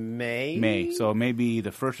around May? May. So maybe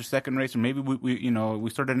the first or second race, or maybe we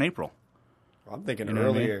started in April. I'm thinking You know what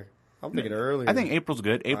I mean? earlier. I'm thinking earlier. I think April's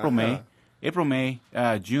good. April, May,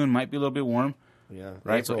 June might be a little bit warm. Yeah.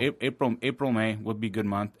 Right, so April, May would be a good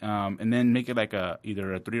month, and then make it like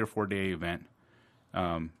either a 3 or 4 day event,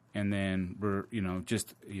 and then we're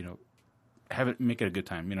make it a good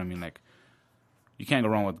time. You know what I mean? Like you can't go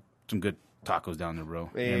wrong with some good tacos down there, bro.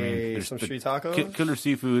 You know what I mean? Hey, There's some the street tacos? killer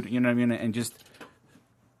seafood. You know what I mean? And just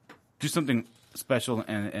do something special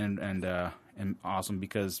and awesome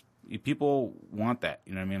because people want that.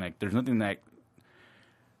 You know what I mean? Like there's nothing that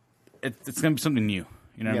it's gonna be something new.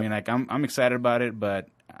 You know what I mean? Like I'm excited about it, but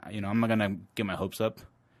I'm not gonna get my hopes up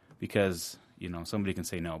because somebody can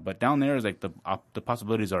say no. But down there is like the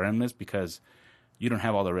possibilities are endless because you don't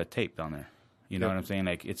have all the red tape down there. You know what I'm saying?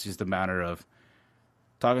 Like it's just a matter of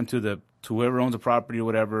talking to whoever owns the property or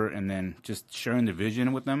whatever, and then just sharing the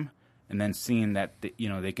vision with them, and then seeing that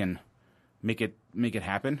they can make it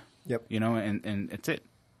happen. Yep. And it's it.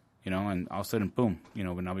 And all of a sudden, boom. But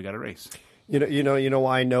now we got a race. You know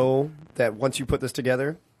why I know that once you put this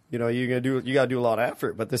together, you gotta do a lot of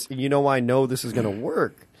effort. But this, why I know this is gonna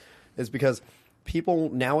work, is because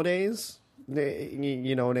people nowadays, and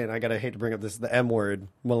I hate to bring up the M word,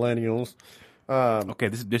 millennials. Okay,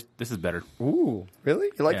 this is better. Ooh, really?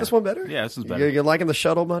 You like Yeah. this one better? Yeah, this is better. You're liking the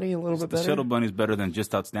Shuttle Bunny a little bit The better. Shuttle Bunny is better than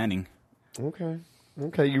just outstanding. Okay.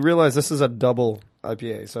 Okay, you realize this is a double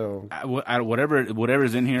IPA, so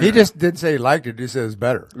whatever's in here, He just didn't say he liked it. He said it's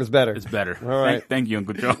better. it's better. it's better. All right. Thank you,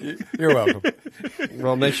 Uncle Joe. You're welcome.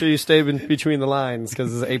 Well, make sure you stay between the lines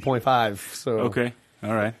because it's 8.5. So Okay,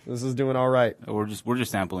 all right. this is doing all right. We're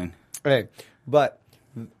just sampling. Okay, but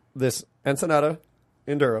this Ensenada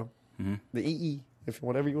Enduro, the EE, if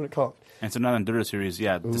whatever you want to call it. And so now the Enduro series,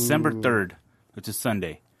 yeah, December 3rd, which is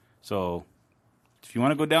Sunday. So if you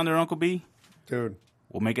want to go down there, Uncle B, Dude,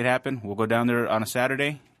 we'll make it happen. We'll go down there on a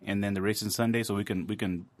Saturday, and then the race is Sunday. So we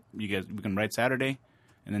can ride Saturday,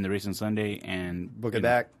 and then the race on Sunday, and book it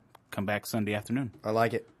back. Come back Sunday afternoon, I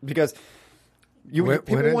like it because When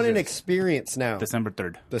people is want an this? experience now. December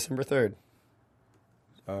 3rd. December 3rd.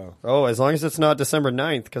 Oh, As long as it's not December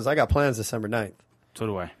 9th, because I got plans December 9th. So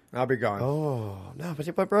do I. I'll be gone. Oh, no,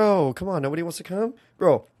 but bro, come on. Nobody wants to come?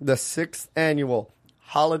 Bro, the 6th annual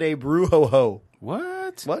Holiday Brew Ho Ho.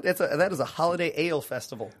 What? What? That is a holiday ale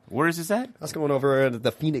festival. Where is this at? That's going over at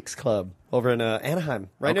the Phoenix Club over in Anaheim,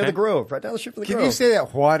 right near Okay. the Grove, right down the street from the Can Grove. you say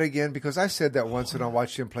that what again? Because I said that once and I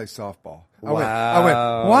watched him play softball. I Wow.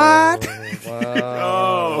 went, what?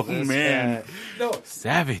 Oh this man, No,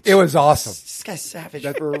 savage! it was awesome. This guy's savage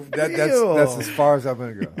That, for that's real. as far as I'm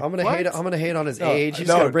going to go. I'm gonna hate. I'm gonna hate on his No, age. He's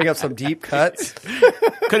no. gonna bring up some deep cuts.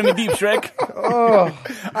 Couldn't be deep, Shrek.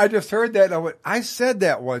 I just heard that and I went, I said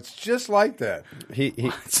that once, just like that.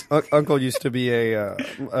 Uncle used to be an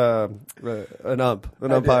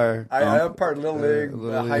umpire. I umpired Little League,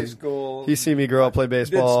 Little high League. school. He seen me grow up play did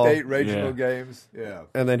baseball, state regional Yeah. games. Yeah.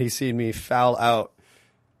 and then he seen me foul out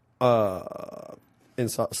in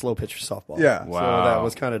slow pitch softball. Yeah. So Wow. that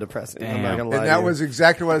was kind of depressing. I'm not Damn. gonna lie. And to that you. was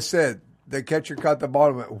exactly what I said. The catcher caught the ball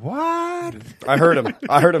and went, what? I heard him.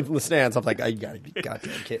 I heard him from the stands. I'm like, you gotta be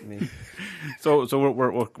goddamn kidding me. So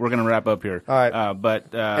we're gonna wrap up here. All right.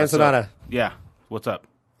 But Ensenada. yeah. What's up?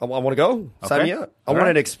 I want to go. Sign Okay. me up. I All want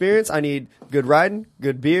right. an experience. I need good riding,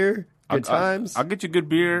 good beer, good times. I'll get you good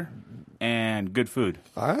beer and good food.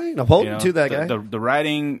 All right, I'm holding You know, to that the, guy. The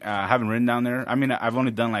riding, I haven't ridden down there. I mean, I've only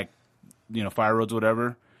done fire roads,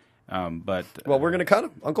 whatever. But well, we're gonna cut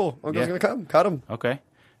him. Uncle's Yeah. gonna come. Cut him. okay.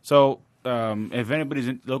 So if anybody's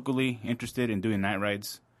locally interested in doing night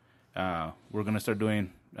rides, we're gonna start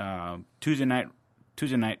doing Tuesday night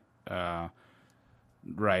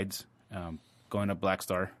rides, going up Black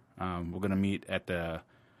Star. We're gonna meet at the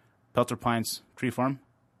Pelter Pines Tree Farm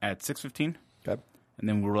at 6:15. Okay. And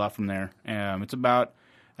then we'll roll out from there. It's about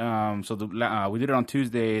we did it on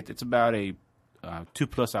Tuesday. It's about a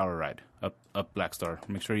 2+ hour ride up Black Star.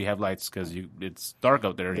 Make sure you have lights because it's dark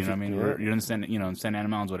out there. You know what I mean? yeah. You're in Santa Ana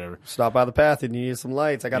Mountains, whatever. Stop by the path and you need some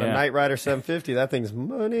lights. I got a Yeah. Night Rider 750. That thing's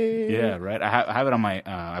money. Yeah, right. I have it on my.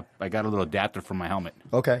 I got a little adapter for my helmet.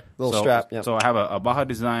 Okay. Little So- strap. Yeah. So I have a Baja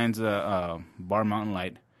Designs bar mountain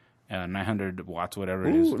light. 900 watts, whatever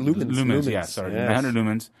it is. Ooh, lumens. Yeah, sorry, Yes. 900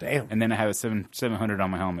 lumens. Damn. And then I have a 700 on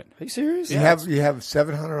my helmet. Are you serious? You have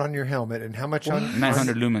 700 on your helmet and how much on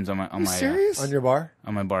 900 lumens on my Are you serious? on your bar?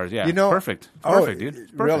 on my bars. Yeah, You know, perfect, oh, dude. It's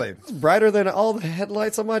perfect. Really? It's brighter than all the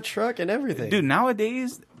headlights on my truck and everything. Dude,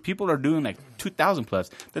 nowadays people are doing like 2,000 plus.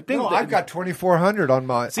 The thing, No, that- I've got 2,400 on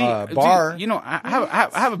my see, bar You know, I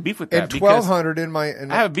have a beef with that. and because 1,200 in my.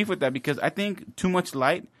 I have a beef with that because I think too much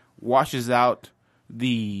light washes out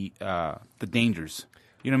the dangers.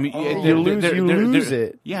 You know what I mean? you lose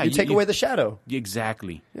it. Yeah, You take away the shadow.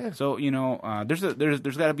 Exactly. Yeah. So there's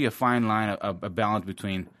got to be a fine line, a balance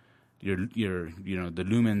between your the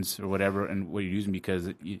lumens or whatever and what you're using, because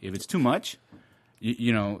if it's too much,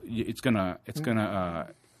 it's gonna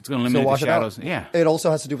limit the wash it out. shadows. Yeah. It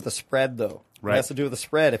also has to do with the spread, though. Right. It has to do with the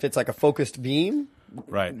spread. If it's like a focused beam,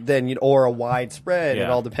 Right. then or a wide spread, it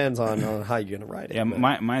Yeah. all depends on how you're going to ride it. Yeah.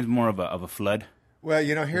 But- Mine's more of a flood. Well,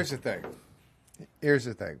 here's the thing.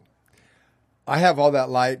 I have all that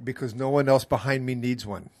light because no one else behind me needs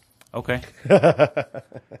one. Okay.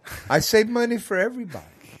 I save money for everybody.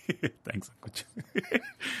 Thanks, Uncle Joe.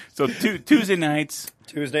 So Tuesday nights.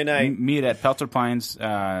 Tuesday night. Meet at Pelter Pines,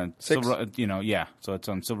 Six. so it's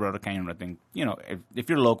on Silverado Canyon. I think if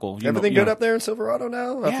you're local, Everything good up there in Silverado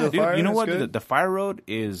now? Yeah, After the dude. fire, You know it's what? good? The fire road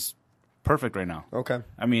is perfect right now. Okay.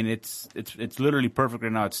 I mean, it's literally perfect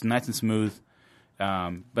right now. It's nice and smooth.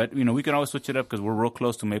 But we can always switch it up because we're real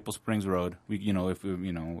close to Maple Springs Road.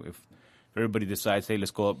 If everybody decides, hey,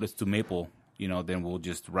 let's go up, let's do Maple, then we'll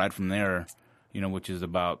just ride from there. Which is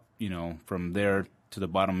about from there to the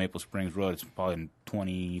bottom of Maple Springs Road. It's probably a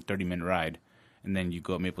 20-30 minute ride, and then you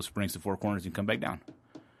go up Maple Springs to Four Corners and come back down.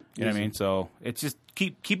 You know what I mean? So it's just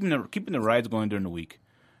keeping the rides going during the week.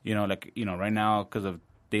 Right now because of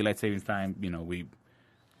daylight savings time, we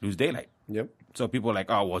lose daylight. Yep. So people are like,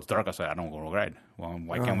 oh, well, it's dark outside. I don't go ride. Well,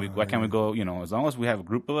 why can't we? Why can't we go? You know, as long as we have a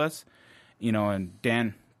group of us, you know. And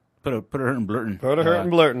Dan, put a hurt and blurting. Put a hurt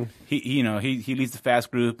and blurting. He leads the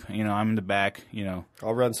fast group. You know, I'm in the back. You know,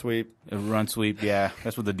 I'll run sweep. Run sweep. Yeah,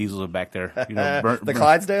 that's what the diesels are back there. You know, The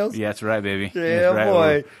Clydesdales. Yeah, that's right, baby. Yeah, That's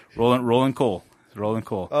right. boy. Rolling coal. Rolling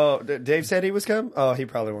coal. Oh, Dave said he was coming. Oh, he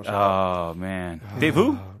probably won't show up. Oh man, Dave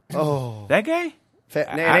who? Oh, That guy? it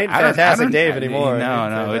ain't I don't- Fantastic I Dave don't- anymore. No,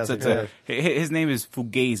 Fantastic Dave. his name is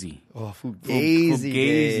Fugazi. Oh, Fugazi.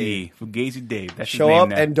 Dave. Fugazi Dave. That's Show his name up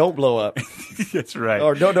now. and don't blow up. That's right.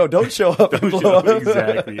 Or no, don't show up and blow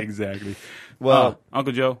up. Exactly. Well,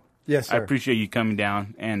 Uncle Joe. Yes, sir. I appreciate you coming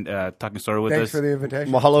down and talking story with Thanks us. for the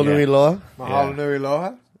invitation. mahalo nui Yeah. loa. Mahalo nui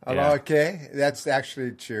aloha. Aloha Yeah. ke. That's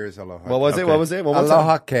actually cheers aloha. What was it? Okay. What was it? One more time.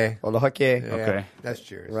 Aloha ke. Aloha ke. Yeah, Okay. That's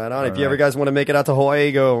cheers. Right on. If All you ever right. guys want to make it out to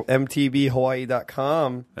Hawaii, go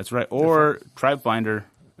mtbhawaii.com. That's right. Or Tribe Finder.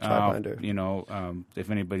 Tribe Finder. You know, if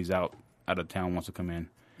anybody's out of town wants to come in.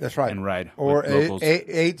 That's right. And ride Or with locals.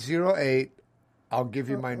 808. I'll give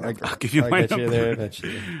you my number. I'll give you I'll my get you number. there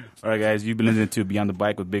eventually. All right, guys, you've been listening to Beyond the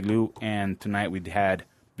Bike with Big Lou, and tonight we had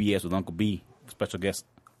BS with Uncle B, special guest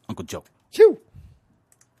Uncle Joe. Phew.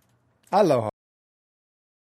 Aloha.